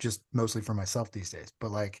writer, just mostly for myself these days,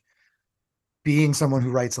 but like being someone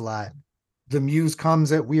who writes a lot, the muse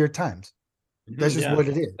comes at weird times. That's just what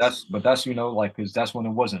it is. That's like, because that's when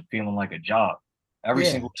it wasn't feeling like a job. Every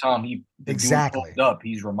single time the dude pulled up,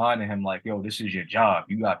 he's reminding him like, yo, this is your job.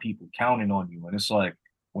 You got people counting on you. And it's like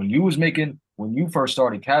when you first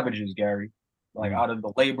started Cabbages, Gary, like out of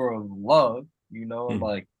the labor of love,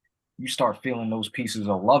 like you start feeling those pieces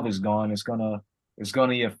of love is gone. It's gonna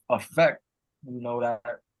affect, that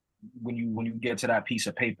when you get to that piece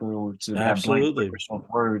of paper or to that blank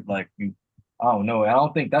word, like I don't know. I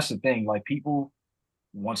don't think that's the thing. Like people,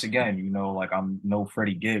 once again, like I'm no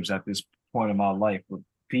Freddie Gibbs at this point in my life, but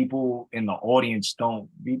people in the audience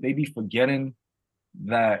they be forgetting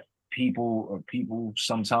that people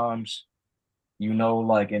sometimes,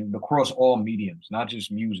 like, and across all mediums, not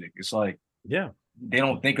just music. It's like, they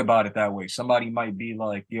don't think about it that way. Somebody might be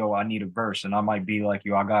like, yo, I need a verse. And I might be like,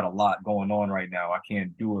 yo, I got a lot going on right now. I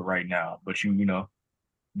can't do it right now. But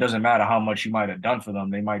doesn't matter how much you might have done for them.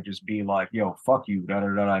 They might just be like, yo, fuck you,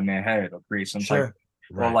 in their head, or create some type.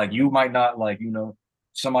 Or like you might not, like,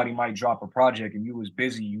 somebody might drop a project and you was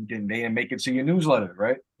busy. They didn't make it to your newsletter,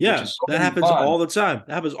 right? Yeah, that happens all the time.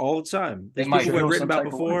 That happens all the time. There's people who I've written about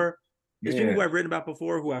before. There's people who I've written about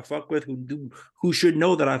before who I fuck with, who should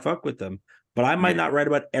know that I fuck with them. But I might not write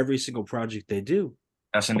about every single project they do.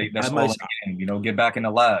 That's all in the game, get back in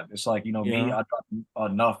the lab. It's like, me, I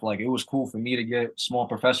thought enough. Like, it was cool for me to get Small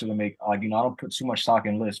Professor to make, like, I don't put too much stock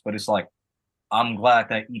in lists, but it's like, I'm glad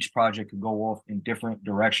that each project could go off in different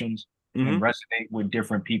directions and resonate with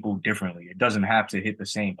different people differently. It doesn't have to hit the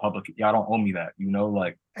same public. Y'all don't owe me that,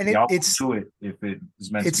 like, and y'all do it if it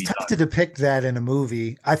is meant to be done. It's tough to depict that in a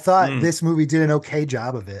movie. I thought this movie did an okay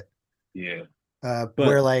job of it. Yeah.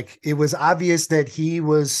 Where like it was obvious that he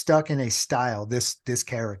was stuck in a style, this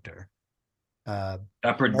character. The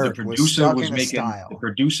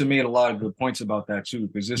producer made a lot of good points about that too,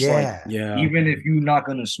 because it's even if you're not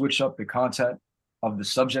going to switch up the content of the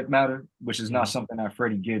subject matter, which is not something that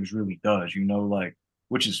Freddie Gibbs really does, like,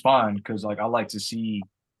 which is fine, because like I like to see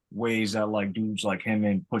ways that like dudes like him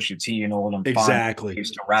and Pusha T and all of them find ways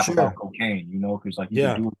to rap about cocaine, because like you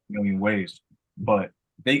can do it a million ways, but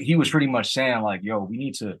he was pretty much saying like, yo, we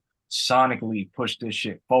need to sonically push this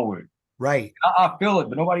shit forward. Right. I feel it,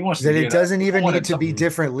 but nobody wants to hear that. It doesn't even need to be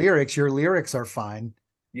different lyrics. Your lyrics are fine.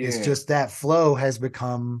 Yeah. It's just that flow has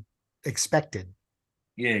become expected.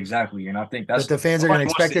 Yeah, exactly. And I think that's the fans are going to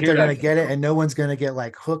expect it. They're going to get it, and no one's going to get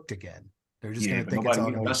like hooked again. They're just going to think it's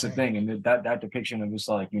all. That's the thing, and that depiction of it's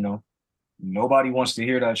like, nobody wants to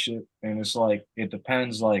hear that shit, and it's like it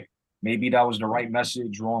depends. Like maybe that was the right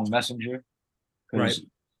message, wrong messenger. Right.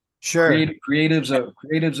 Sure. Creatives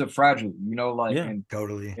are fragile, like, and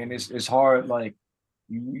totally. And it's hard, like,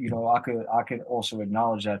 I could also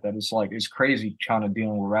acknowledge that it's like, it's crazy kind of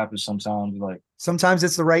dealing with rappers sometimes. Like sometimes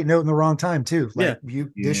it's the right note in the wrong time too. Like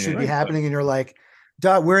this should be happening, and you're like,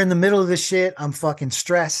 dog, we're in the middle of this shit. I'm fucking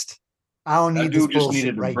stressed. I don't need this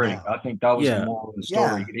bullshit right now. I think that was the moral of the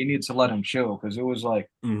story. They needed to let him chill, because it was like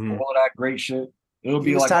all that great shit. It would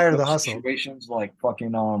be like tired of the hustle situations like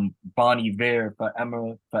fucking Bon Iver for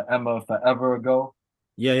Emma forever ago.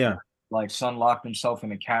 Yeah. Like son locked himself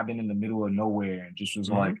in a cabin in the middle of nowhere and just was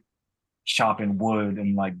like chopping wood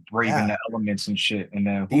and like braving the elements and shit. And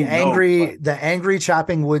then the angry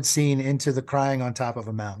chopping wood scene into the crying on top of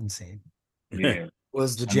a mountain scene. Yeah.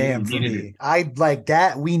 Was the jam for me. I like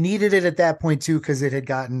that. We needed it at that point too, because it had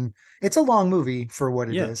gotten, it's a long movie for what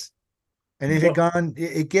it is. And it had gone,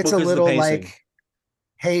 it gets a little like,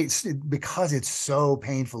 hey, because it's so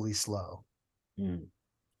painfully slow.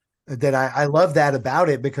 That I love that about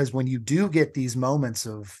it, because when you do get these moments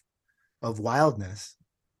of wildness,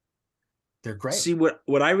 they're great. See,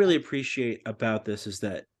 what I really appreciate about this is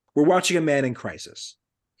that we're watching a man in crisis.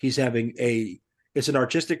 He's having it's an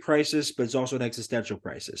artistic crisis, but it's also an existential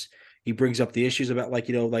crisis. He brings up the issues about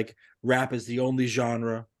like rap is the only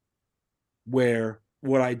genre where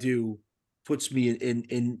what I do puts me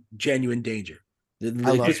in genuine danger. I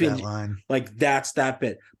love that line. Like that's that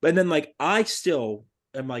bit. But then like I still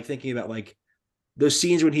am like thinking about like those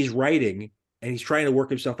scenes when he's writing and he's trying to work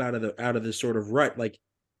himself out of this sort of rut. Like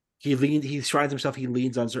he finds himself, he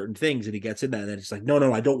leans on certain things and he gets in that, and then it's like,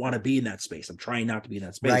 no, I don't want to be in that space. I'm trying not to be in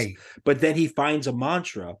that space. Right. But then he finds a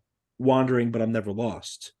mantra, wandering, but I'm never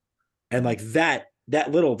lost. And like that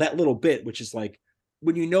little bit, which is like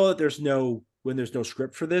when you know that there's no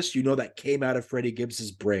script for this, that came out of Freddie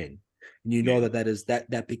Gibbs's brain. And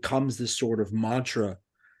that becomes this sort of mantra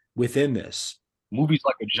within this. Movie's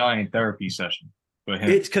like a giant therapy session for him.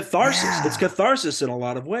 It's catharsis. Yeah. It's catharsis in a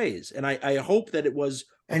lot of ways. And I hope that it was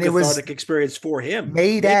a And cathartic it was experience for him.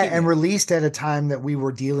 made at and released at a time that we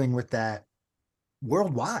were dealing with that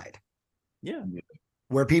worldwide. Yeah.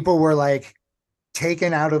 Where people were like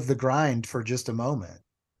taken out of the grind for just a moment,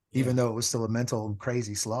 even though it was still a mental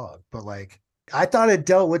crazy slog. But like, I thought it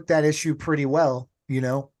dealt with that issue pretty well, you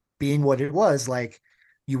know, being what it was. Like,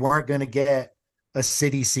 you weren't going to get a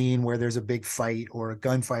city scene where there's a big fight or a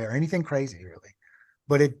gunfight or anything crazy, really.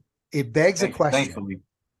 But it begs a question. Thankfully,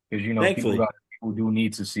 because you know people do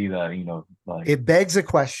need to see that. You know, like it begs a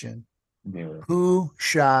question. Yeah. Who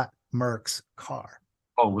shot Merck's car?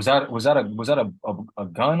 Oh, was that a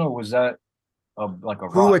gun, or was that like a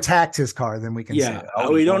who rock? attacked his car? Then we can say.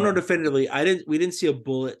 We don't know definitively. We didn't see a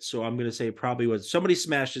bullet, so I'm gonna say it probably was somebody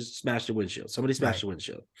smashed the windshield. Somebody smashed the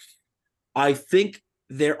windshield. I think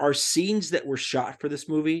there are scenes that were shot for this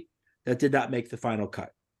movie that did not make the final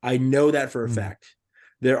cut. I know that for a fact.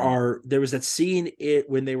 There was that scene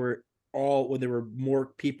when there were more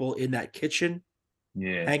people in that kitchen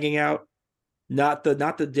hanging out. Not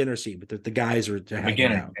the dinner scene, but the guys are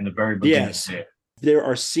hanging out. In the very beginning. Yes. Yeah. There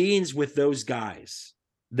are scenes with those guys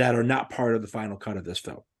that are not part of the final cut of this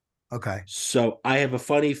film. Okay. So I have a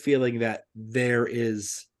funny feeling that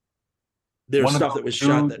there's stuff that was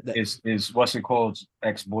shot that is what's it called,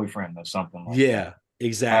 ex-boyfriend or something like that.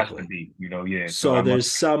 Exactly. Be, you know, yeah. So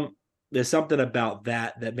there's something about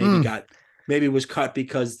that maybe was cut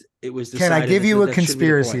because it was decided. Can I give you a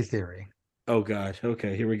conspiracy theory? Oh God.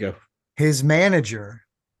 Okay, here we go. His manager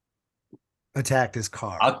attacked his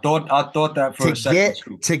car. I thought that for a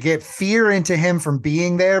second to get fear into him from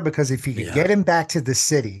being there, because if he could get him back to the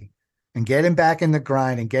city and get him back in the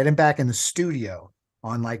grind and get him back in the studio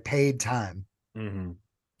on like paid time,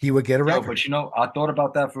 he would get a record. But you know, I thought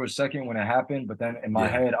about that for a second when it happened, but then in my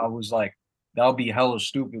head I was like, that would be hella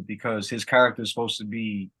stupid because his character is supposed to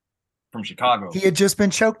be from Chicago. He had just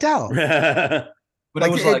been choked out.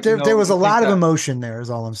 But there was a lot of emotion there, is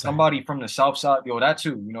all I'm saying. Somebody from the South Side, that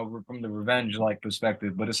too, you know, from the revenge like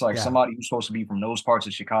perspective. But it's like somebody who's supposed to be from those parts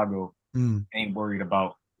of Chicago ain't worried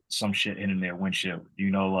about some shit hitting their windshield. You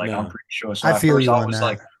know, like I'm pretty sure. So I feel you on I was that.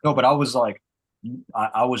 like, no, but I was like,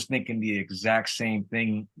 I was thinking the exact same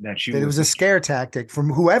thing that you. That it was a scare tactic from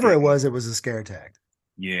whoever it was. It was a scare tactic.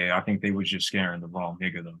 Yeah, I think they were just scaring the wrong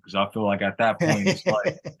nigga though, because I feel like at that point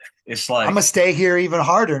it's like I'm gonna stay here even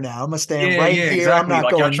harder now. I'm gonna stay right here. Exactly. I'm not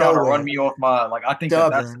like going y'all trying nowhere. to run me off my I think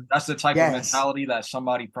that's the type of mentality that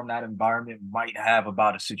somebody from that environment might have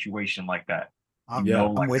about a situation like that. I'm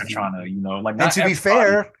with you. Trying to, you know, like. And to be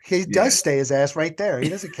fair, he does stay his ass right there. He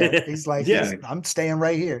doesn't care. He's like, I'm staying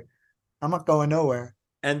right here. I'm not going nowhere.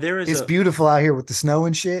 And it's beautiful out here with the snow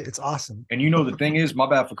and shit. It's awesome. And you know, the thing is, my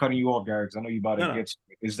bad for cutting you off, Gary, because I know you about to get to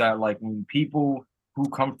it, is that like when people who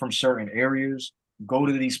come from certain areas go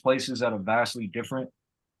to these places that are vastly different,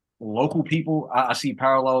 local people, I see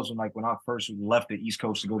parallels when I first left the East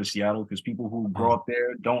Coast to go to Seattle, because people who grow up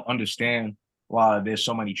there don't understand why there's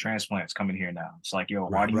so many transplants coming here now. It's like, yo,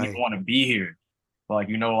 why do you even want to be here? Like,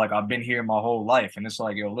 you know, like I've been here my whole life. And it's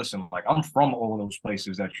like, yo, listen, like I'm from all those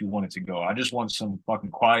places that you wanted to go. I just want some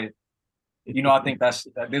fucking quiet. You know, I think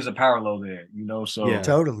there's a parallel there, you know, so. Yeah,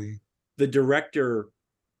 totally. The director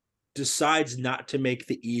decides not to make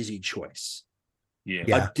the easy choice. Yeah.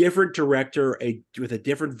 A different director with a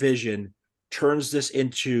different vision turns this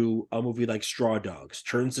into a movie like Straw Dogs,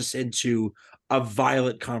 turns this into a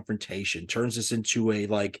violent confrontation, turns this into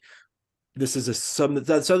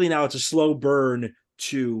suddenly now it's a slow burn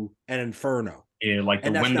to an inferno. Yeah, like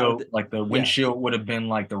the windshield would have been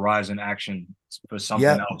like the rise in action for something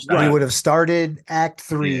else. We would have started Act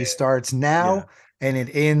 3 starts now, and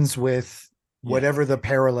it ends with whatever the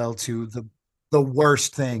parallel to the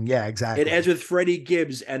worst thing. Yeah, exactly. It ends with Freddie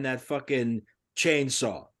Gibbs and that fucking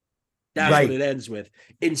chainsaw. That's what it ends with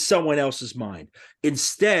in someone else's mind.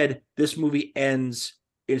 Instead, this movie ends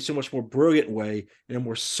in a so much more brilliant way, in a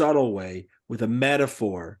more subtle way, with a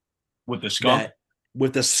metaphor. With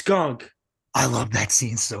the skunk. I love that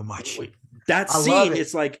scene so much. That scene,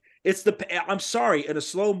 it's like, I'm sorry, in a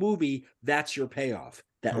slow movie, that's your payoff.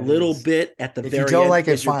 That little bit at the very end. If you don't like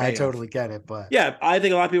it, fine, I totally get it. But yeah, I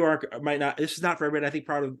think a lot of people might not. This is not for everybody. I think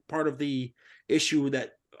part of the issue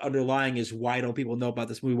that underlying is why don't people know about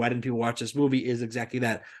this movie? Why didn't people watch this movie? Is exactly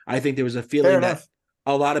that. I think there was a feeling that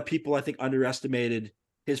a lot of people, I think, underestimated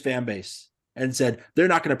his fan base and said they're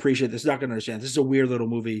not going to appreciate this, not going to understand. This is a weird little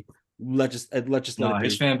movie. Let's just let it be.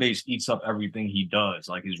 His fan base eats up everything he does.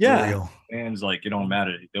 Like his real fans, like it don't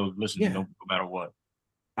matter. They'll listen to him no matter what.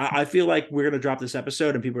 I feel like we're going to drop this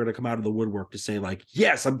episode and people are going to come out of the woodwork to say like,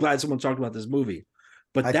 yes, I'm glad someone talked about this movie.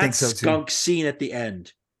 But I that think so too. skunk scene at the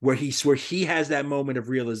end where he has that moment of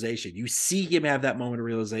realization, you see him have that moment of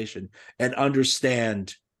realization and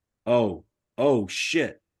understand, oh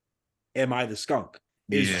shit, am I the skunk?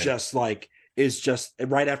 Is just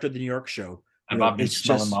right after the New York show. Have I been It's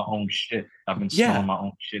smelling just my own shit? I've been smelling my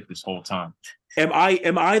own shit this whole time. Am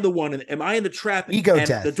I the one? Am I in the trap? Ego and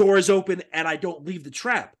death. The door is open and I don't leave the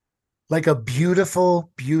trap. Like a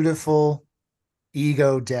beautiful, beautiful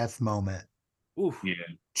ego death moment. Oof. Yeah.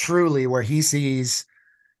 Truly, where he sees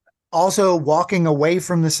also walking away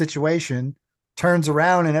from the situation, turns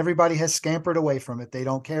around and everybody has scampered away from it. They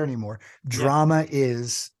don't care anymore. Drama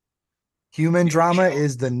is human drama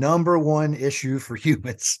is the number one issue for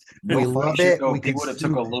humans. We love it. Though, we if he would have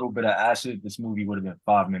took a little bit of acid, this movie would have been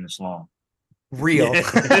 5 minutes long. Real.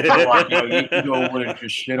 Like, yo, your ego would have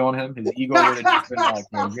just shit on him. His ego would have just been like,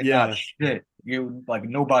 yo, you're not shit. You like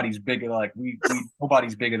nobody's bigger. Like we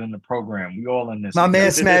nobody's bigger than the program. We all in this. My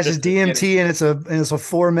man smashes DMT and it's a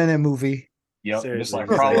 4-minute movie. Yep, it's like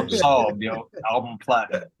problem solved, yo. Album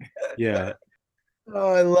platinum. Yeah.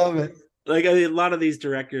 Oh, I love it. Like a lot of these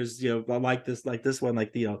directors, like this one,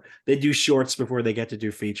 like they do shorts before they get to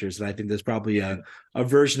do features, and I think there's probably a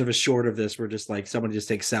version of a short of this where just like someone just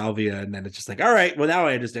takes salvia, and then it's just like, all right, well now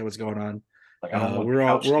I understand what's going on. Like we're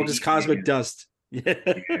all just cosmic dust. Yeah.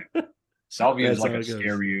 Salvia is like a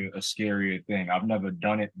scarier thing. I've never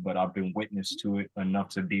done it, but I've been witness to it enough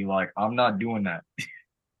to be like, I'm not doing that.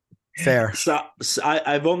 Fair. So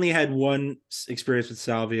I've only had one experience with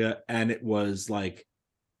salvia, and it was like.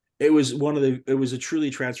 It was a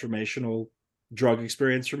truly transformational drug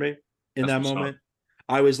experience for me in that moment.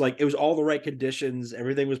 I was like, it was all the right conditions.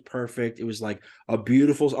 Everything was perfect. It was like a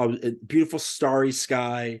beautiful starry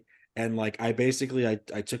sky. And like, I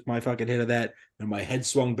took my fucking hit of that and my head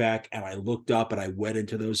swung back and I looked up and I went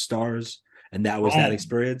into those stars. And that was that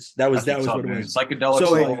experience. That was what it was. Psychedelics,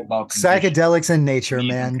 so about psychedelics and nature,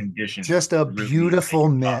 man. Just a beautiful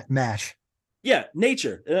match. Yeah,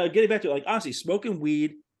 nature. Getting back to it, like honestly, smoking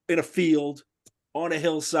weed in a field, on a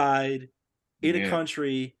hillside, in a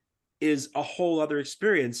country is a whole other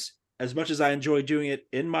experience. As much as I enjoy doing it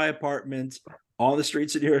in my apartment, on the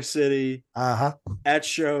streets of New York City, at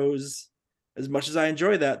shows, as much as I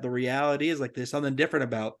enjoy that, the reality is like there's something different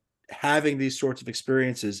about having these sorts of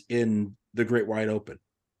experiences in the great wide open.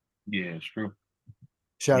 Yeah, it's true.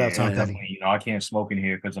 Shout out Tom Petty. I can't smoke in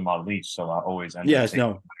here because of my lease, so I always end up taking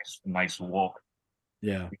a nice walk.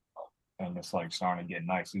 Yeah. And it's like starting to get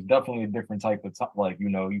nice. It's definitely a different type of like,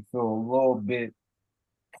 you feel a little bit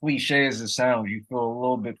cliche as it sounds, you feel a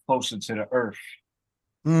little bit closer to the earth,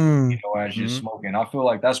 as you're smoking. I feel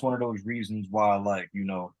like that's one of those reasons why, like,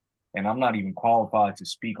 and I'm not even qualified to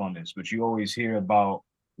speak on this, but you always hear about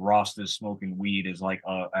Rastas smoking weed as like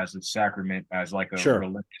as a sacrament, as like a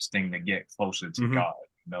religious thing to get closer to God,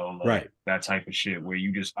 like that type of shit where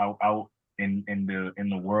you just out in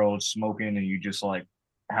the world smoking and you just like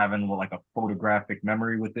having like a photographic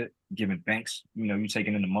memory with it, giving thanks. You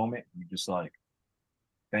taking in the moment. You just like,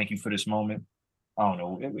 thank you for this moment. I don't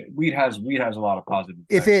know. Weed has a lot of positive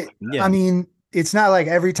effects. I mean, it's not like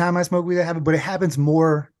every time I smoke weed that happens, but it happens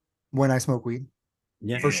more when I smoke weed.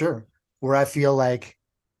 Yeah, for sure. Where I feel like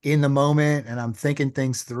in the moment and I'm thinking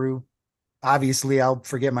things through. Obviously, I'll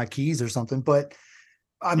forget my keys or something, but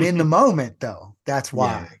I'm in the moment though. That's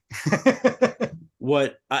why.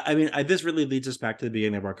 What I mean, this really leads us back to the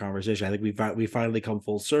beginning of our conversation. I think we finally come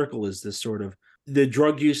full circle. Is this sort of the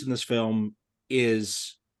drug use in this film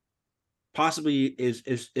is possibly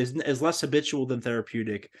is less habitual than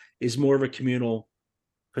therapeutic, is more of a communal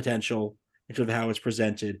potential in terms of how it's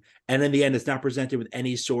presented, and in the end, it's not presented with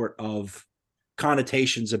any sort of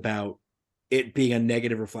connotations about it being a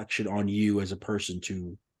negative reflection on you as a person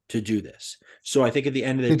to do this. So I think at the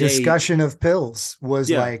end of the day, discussion of pills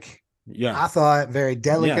was like. I thought very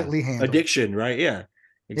delicately handled. Addiction, right? Yeah.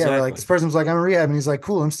 Exactly. Yeah, like this person was like, I'm in rehab, and he's like,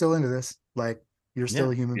 cool, I'm still into this. Like, you're still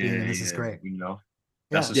a human being, and this is great.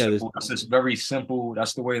 That's that's very simple.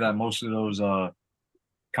 That's the way that most of those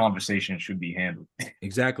conversations should be handled.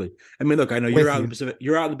 Exactly. I mean, look, I know you're out in the Pacific.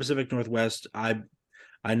 You're out in the Pacific Northwest. I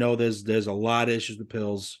know there's a lot of issues with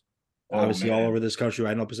pills. Obviously, all over this country.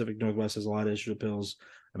 I know Pacific Northwest has a lot of issues with pills.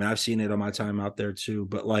 I mean, I've seen it on my time out there too.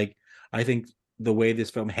 But like, I think the way this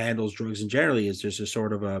film handles drugs in generally is just a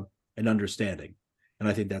sort of an understanding, and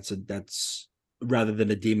I think that's rather than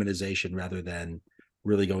a demonization, rather than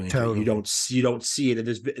really going into it. You don't see it,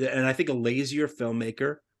 and I think a lazier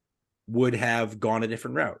filmmaker would have gone a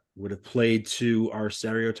different route, would have played to our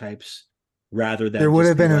stereotypes rather than there would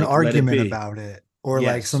have been an argument about it, or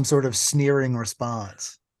like some sort of sneering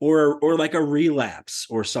response, or like a relapse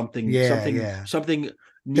or something, something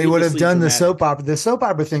They would have needlessly done dramatic. the soap opera. The soap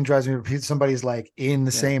opera thing drives me. Somebody's like in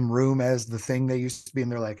the Yeah. same room as the thing they used to be,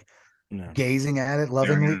 and they're like No. gazing at it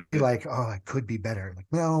lovingly, like, oh, it could be better. Like,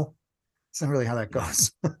 no, it's not really how that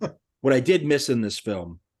goes. What I did miss in this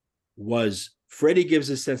film was Freddie gives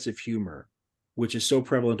a sense of humor, which is so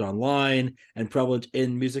prevalent online and prevalent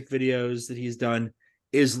in music videos that he's done,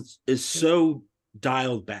 is so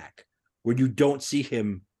dialed back, where you don't see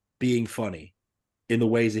him being funny in the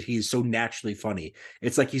ways that he's so naturally funny.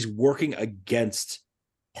 It's like he's working against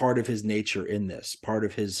part of his nature in this, part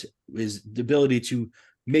of his ability to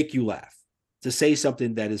make you laugh, to say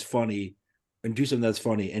something that is funny and do something that's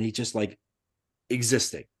funny, and he just like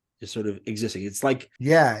existing, just sort of existing. It's like,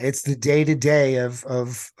 yeah, it's the day to day of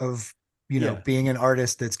Yeah. being an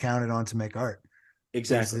artist that's counted on to make art. There's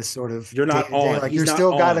exactly. this sort of You're not day-to-day, on. like He's you're not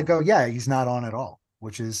still got to on. go. Yeah, he's not on at all,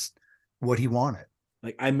 which is what he wanted.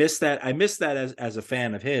 Like I miss that. I miss that as a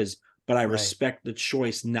fan of his, but I Right. respect the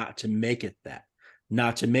choice not to make it that,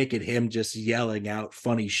 not to make it him just yelling out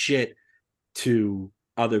funny shit to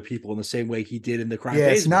other people in the same way he did in the Crime Yeah,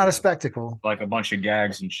 Pays it's not video. a spectacle. Like a bunch of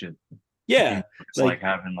gags and shit. Yeah, It's like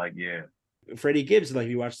having like, yeah. Freddie Gibbs. Like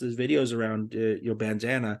if you watch those videos around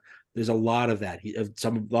Bandana, there's a lot of that. A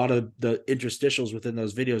lot of the interstitials within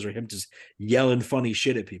those videos are him just yelling funny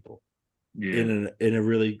shit at people in a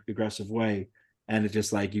really aggressive way. And it's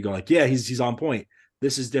just like you go like, yeah, he's on point.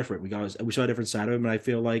 This is different. We saw a different side of him, and I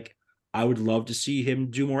feel like I would love to see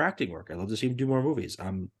him do more acting work. I'd love to see him do more movies.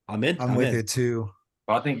 I'm in. I'm with it too.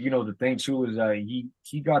 But I think the thing too is that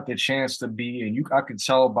he got the chance to be, and I could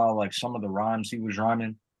tell by like some of the rhymes he was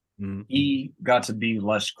rhyming. Mm-hmm. He got to be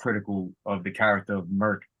less critical of the character of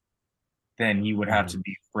Merc than he would have to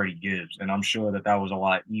be Freddie Gibbs, and I'm sure that was a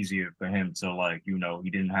lot easier for him to like, he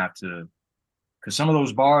didn't have to. Because some of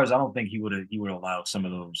those bars, I don't think he would allow some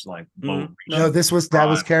of those like. No, that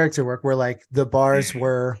was character work where like the bars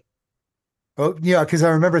were. Oh yeah, because I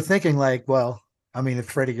remember thinking like, well, I mean, if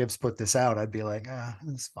Freddie Gibbs put this out, I'd be like,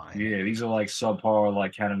 it's fine. Yeah, these are like subpar,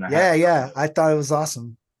 like Cat in the Hat. Yeah, yeah, I thought it was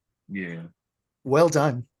awesome. Yeah, well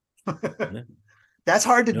done. That's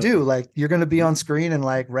hard to do. Like you're going to be on screen and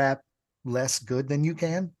like rap less good than you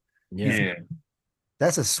can. Yeah.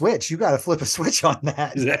 That's a switch. You got to flip a switch on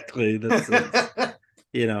that. Exactly. That's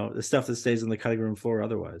the stuff that stays on the cutting room floor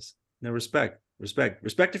otherwise. No, respect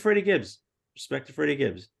to Freddie Gibbs. Respect to Freddie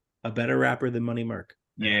Gibbs. A better rapper than Money Merc.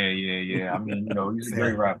 Yeah. I mean, he's a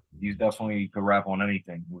great rapper. He's definitely could rap on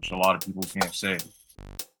anything, which a lot of people can't say.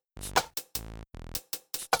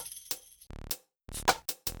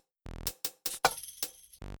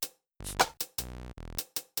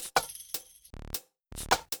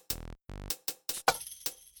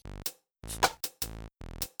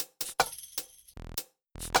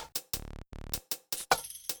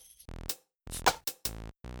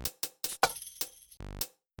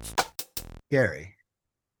 Gary.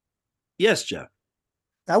 Yes, Jeff.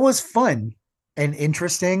 That was fun and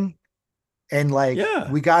interesting. And like,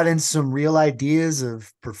 we got in some real ideas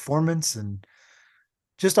of performance and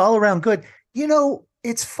just all around good.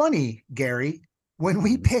 It's funny, Gary, when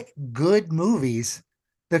we pick good movies,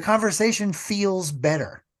 the conversation feels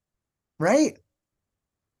better, right?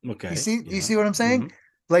 Okay. You see what I'm saying? Mm-hmm.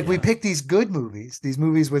 Like we pick these good movies, these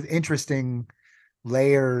movies with interesting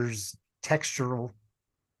layers, textural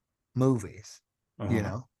movies,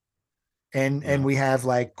 and we have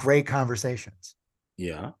like great conversations.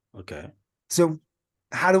 Yeah. Okay. So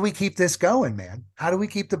how do we keep this going, man? How do we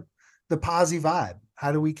keep the posy vibe?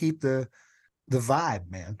 How do we keep the vibe,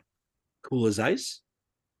 man? Cool as ice.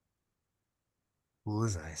 Cool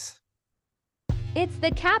as ice. It's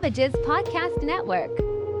the Cabbages Podcast Network.